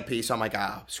 And I got to pee, so I'm like,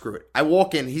 screw it. I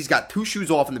walk in, he's got 2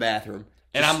 shoes off in the bathroom.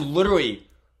 And I'm literally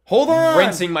hold on,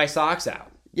 rinsing my socks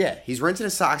out. Yeah, he's rinsing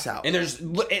his socks out. And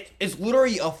it's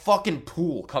literally a fucking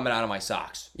pool coming out of my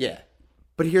socks. Yeah.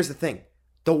 But here's the thing.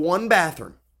 The one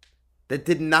bathroom that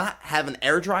did not have an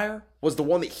air dryer was the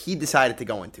one that he decided to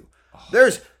go into.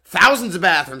 There's thousands of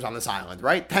bathrooms on this island,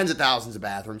 right? Tens of thousands of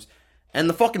bathrooms. And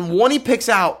the fucking one he picks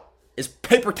out is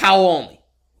paper towel only.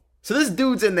 So this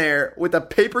dude's in there with a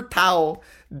paper towel,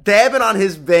 dabbing on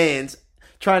his Vans,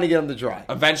 trying to get them to dry.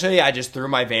 Eventually, I just threw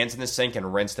my Vans in the sink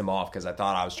and rinsed them off because I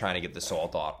thought I was trying to get the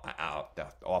salt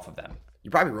off of them. You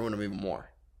probably ruined them even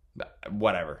more.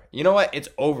 Whatever. You know what? It's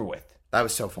over with. That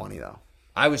was so funny, though.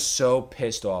 I was so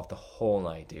pissed off the whole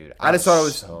night, dude. I just thought it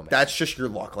was, so mad. That's just your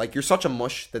luck. Like, you're such a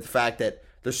mush that the fact that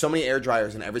there's so many air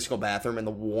dryers in every single bathroom, and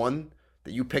the one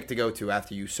that you picked to go to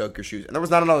after you soak your shoes, and there was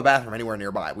not another bathroom anywhere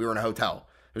nearby. We were in a hotel.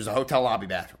 It was a hotel lobby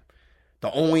bathroom.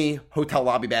 The only hotel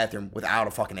lobby bathroom without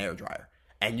a fucking air dryer.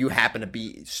 And you happen to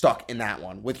be stuck in that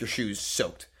one with your shoes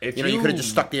soaked. You could have just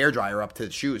stuck the air dryer up to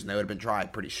the shoes, and they would have been dry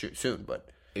pretty soon. But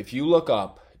if you look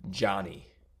up Johnny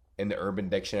in the Urban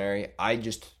Dictionary, I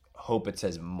just hope it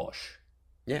says mush.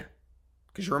 Yeah,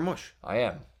 because you're a mush. I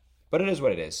am. But it is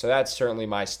what it is. So that's certainly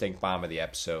my stink bomb of the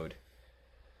episode.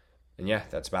 And yeah,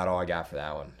 that's about all I got for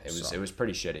that one. It was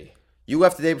pretty shitty. You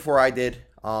left the day before I did.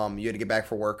 You had to get back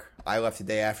for work. I left the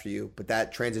day after you. But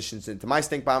that transitions into my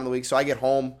stink bomb of the week. So I get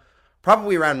home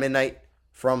probably around midnight.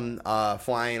 from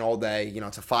flying all day.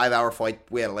 It's a 5-hour flight.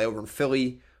 We had a layover in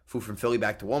Philly. Flew from Philly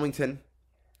back to Wilmington.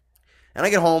 And I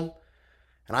get home,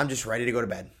 and I'm just ready to go to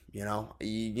bed. You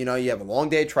have a long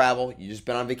day of travel. You just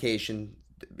been on vacation.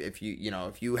 If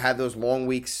you have those long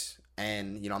weeks,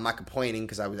 and I'm not complaining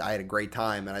because I had a great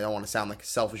time, and I don't want to sound like a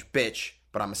selfish bitch,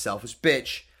 but I'm a selfish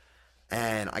bitch.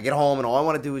 And I get home, and all I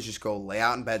want to do is just go lay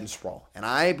out in bed and sprawl. And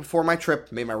I, before my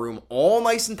trip, made my room all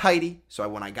nice and tidy. So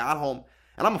when I got home,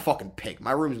 and I'm a fucking pig.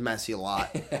 My room's messy a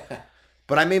lot.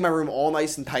 But I made my room all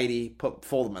nice and tidy,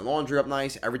 folded my laundry up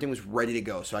nice. Everything was ready to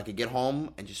go so I could get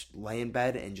home and just lay in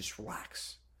bed and just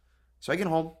relax. So I get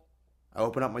home. I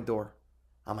open up my door.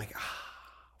 I'm like,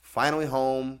 finally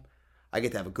home. I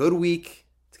get to have a good week.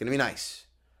 It's going to be nice.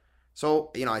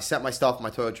 So, I set my stuff, my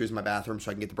toiletries in my bathroom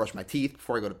so I can get to brush my teeth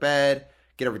before I go to bed,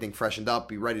 get everything freshened up,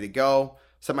 be ready to go.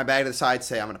 Set my bag to the side,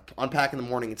 say I'm going to unpack in the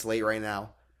morning. It's late right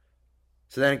now.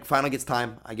 So then it finally gets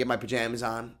time. I get my pajamas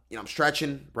on. I'm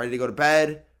stretching, ready to go to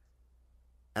bed.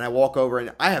 And I walk over,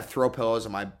 and I have throw pillows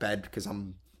on my bed because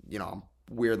I'm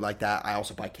weird like that. I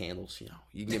also buy candles.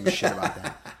 You can give me shit about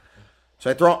that. So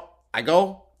I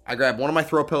grab one of my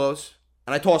throw pillows,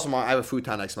 and I toss them on. I have a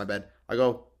futon next to my bed. I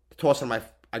go toss on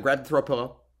I grab the throw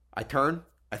pillow. I turn,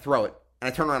 I throw it,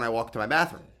 and I turn around and I walk to my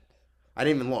bathroom. I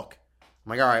didn't even look. I'm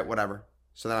like, all right, whatever.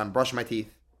 So then I'm brushing my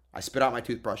teeth. I spit out my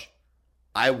toothbrush.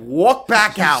 I walk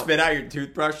back out. Spit out your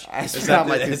toothbrush? I spit out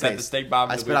my toothpaste. Is that the steak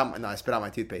bomb? I spit out my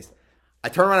toothpaste. I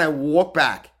turn around and I walk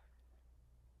back.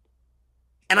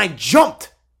 And I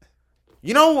jumped.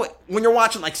 When you're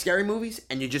watching like scary movies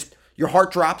and your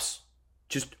heart drops?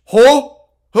 Just, one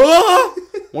of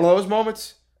those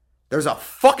moments. There's a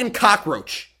fucking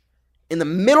cockroach in the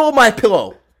middle of my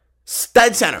pillow.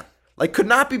 Dead center. Like, could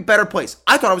not be better place.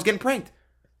 I thought I was getting pranked.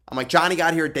 I'm like, Johnny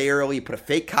got here a day early. He put a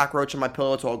fake cockroach in my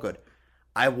pillow. It's all good.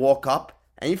 I walk up,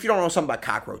 and if you don't know something about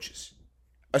cockroaches,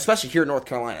 especially here in North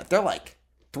Carolina, they're like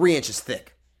 3 inches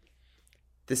thick.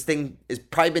 This thing has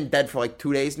probably been dead for like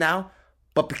 2 days now,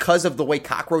 but because of the way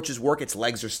cockroaches work, its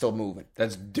legs are still moving.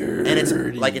 That's dirty. And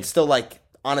it's still like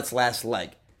on its last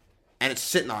leg, and it's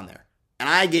sitting on there. And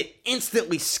I get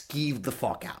instantly skeeved the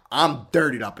fuck out. I'm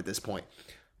dirtied up at this point.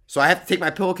 So I have to take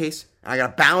my pillowcase, and I got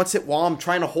to balance it while I'm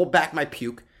trying to hold back my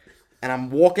puke. And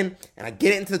I'm walking, and I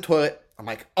get it into the toilet. I'm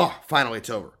like, finally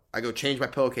it's over. I go change my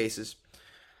pillowcases.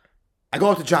 I go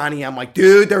up to Johnny. I'm like,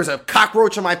 dude, there's a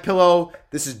cockroach on my pillow.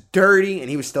 This is dirty. And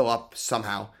he was still up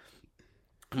somehow.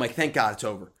 I'm like, thank God it's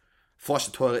over. Flush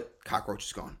the toilet. Cockroach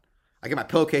is gone. I get my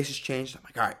pillowcases changed. I'm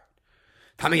like, all right,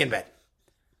 time to get in bed.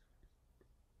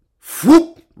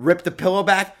 Whoop! Rip the pillow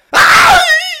back. Ah!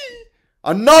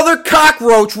 Another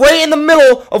cockroach right in the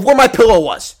middle of where my pillow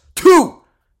was. 2.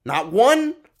 Not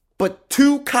 1, but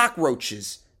 2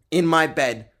 cockroaches in my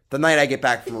bed the night I get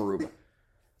back from Aruba.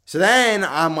 So then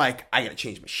I'm like, I gotta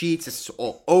change my sheets. This is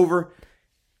all over.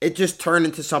 It just turned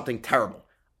into something terrible.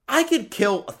 I could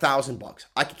kill 1,000 bugs.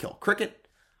 I could kill a cricket.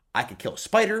 I could kill a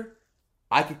spider.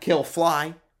 I could kill a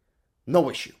fly. No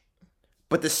issue.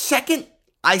 But the second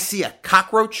I see a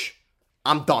cockroach,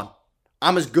 I'm done.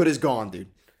 I'm as good as gone,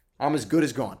 dude. I'm as good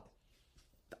as gone.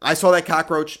 I saw that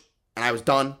cockroach, and I was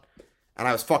done. And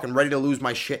I was fucking ready to lose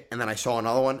my shit. And then I saw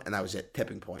another one, and that was it.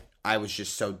 Tipping point. I was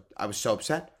so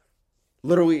upset.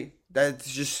 Literally,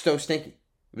 that's just so stinky.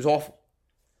 It was awful.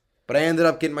 But I ended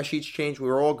up getting my sheets changed. We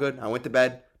were all good. I went to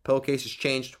bed. Pillowcases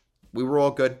changed. We were all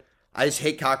good. I just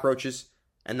hate cockroaches.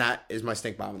 And that is my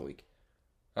stink bomb of the week.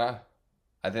 I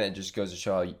think it just goes to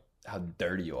show how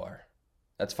dirty you are.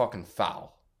 That's fucking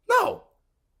foul. No.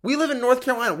 We live in North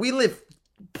Carolina. We live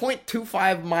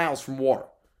 0.25 miles from water.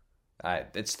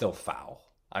 It's still foul.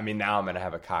 I mean, now I'm going to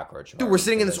have a cockroach. Dude, we're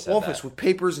sitting in this office with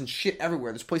papers and shit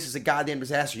everywhere. This place is a goddamn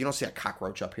disaster. You don't see a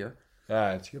cockroach up here.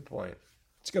 Yeah, it's a good point.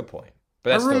 It's a good point.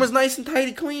 But my room was nice and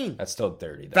tidy, clean. That's still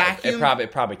dirty, though. Vacuum.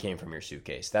 It probably came from your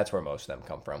suitcase. That's where most of them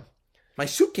come from. My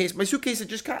suitcase had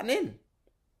just gotten in.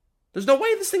 There's no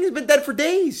way this thing has been dead for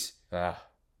days. It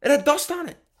had dust on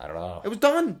it. I don't know. It was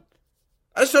done.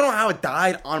 I just don't know how it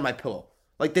died on my pillow.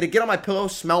 Like, did it get on my pillow,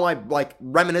 smell my, like,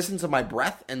 reminiscence of my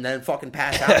breath, and then fucking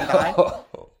pass out and die?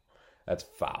 That's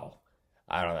foul.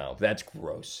 I don't know. That's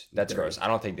gross. That's gross. I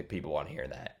don't think that people want to hear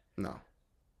that. No.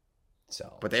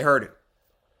 So. But they heard it.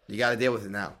 You got to deal with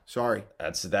it now. Sorry.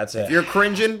 That's it. If you're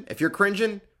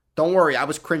cringing, don't worry. I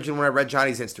was cringing when I read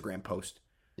Johnny's Instagram post.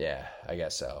 Yeah, I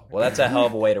guess so. Well, that's a hell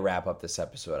of a way to wrap up this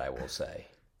episode, I will say.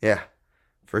 Yeah,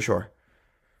 for sure.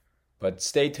 But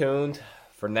stay tuned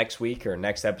for next week or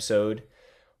next episode.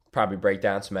 Probably break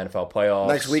down some NFL playoffs.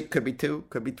 Next week could be 2,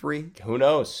 could be 3. Who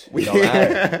knows? We don't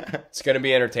matter. It's going to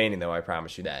be entertaining, though. I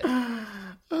promise you that.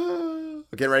 We're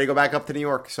getting ready to go back up to New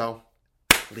York, so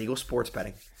legal sports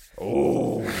betting.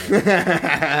 Oh.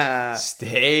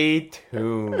 Stay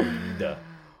tuned.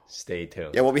 Stay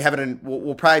tuned. Yeah, we'll be having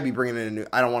we'll probably be bringing in a new.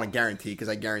 I don't want to guarantee because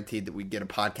I guaranteed that we'd get a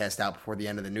podcast out before the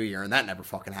end of the new year, and that never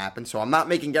fucking happened. So I'm not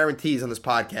making guarantees on this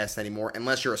podcast anymore.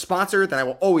 Unless you're a sponsor, then I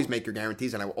will always make your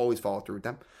guarantees and I will always follow through with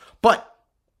them. But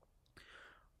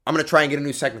I'm gonna try and get a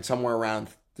new segment somewhere around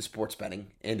the sports betting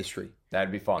industry. That'd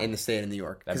be fun in the state of New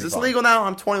York because it's fun. legal now.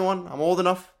 I'm 21. I'm old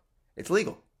enough. It's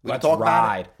legal. Let's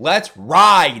ride. Let's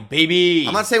ride, baby.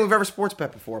 I'm not saying we've ever sports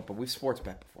bet before, but we've sports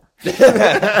bet before.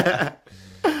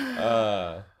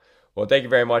 Well, thank you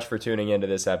very much for tuning into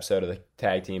this episode of the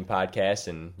Tag Team Podcast.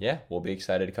 And yeah, we'll be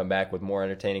excited to come back with more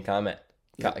entertaining content.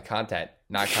 Not comment.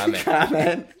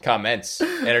 Comments.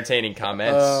 Entertaining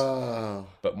comments.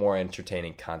 But more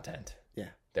entertaining content. Yeah.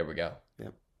 There we go.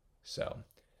 Yep. So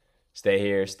stay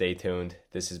here. Stay tuned.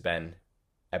 This has been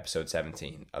episode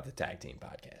 17 of the Tag Team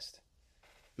Podcast.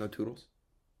 No toodles?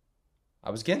 I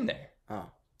was getting there.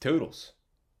 Oh. Toodles.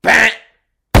 Come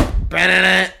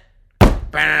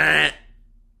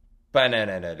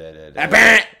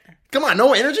on,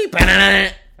 no energy?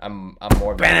 I'm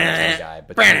more of an energy guy,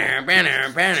 but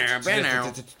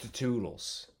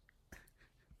toodles.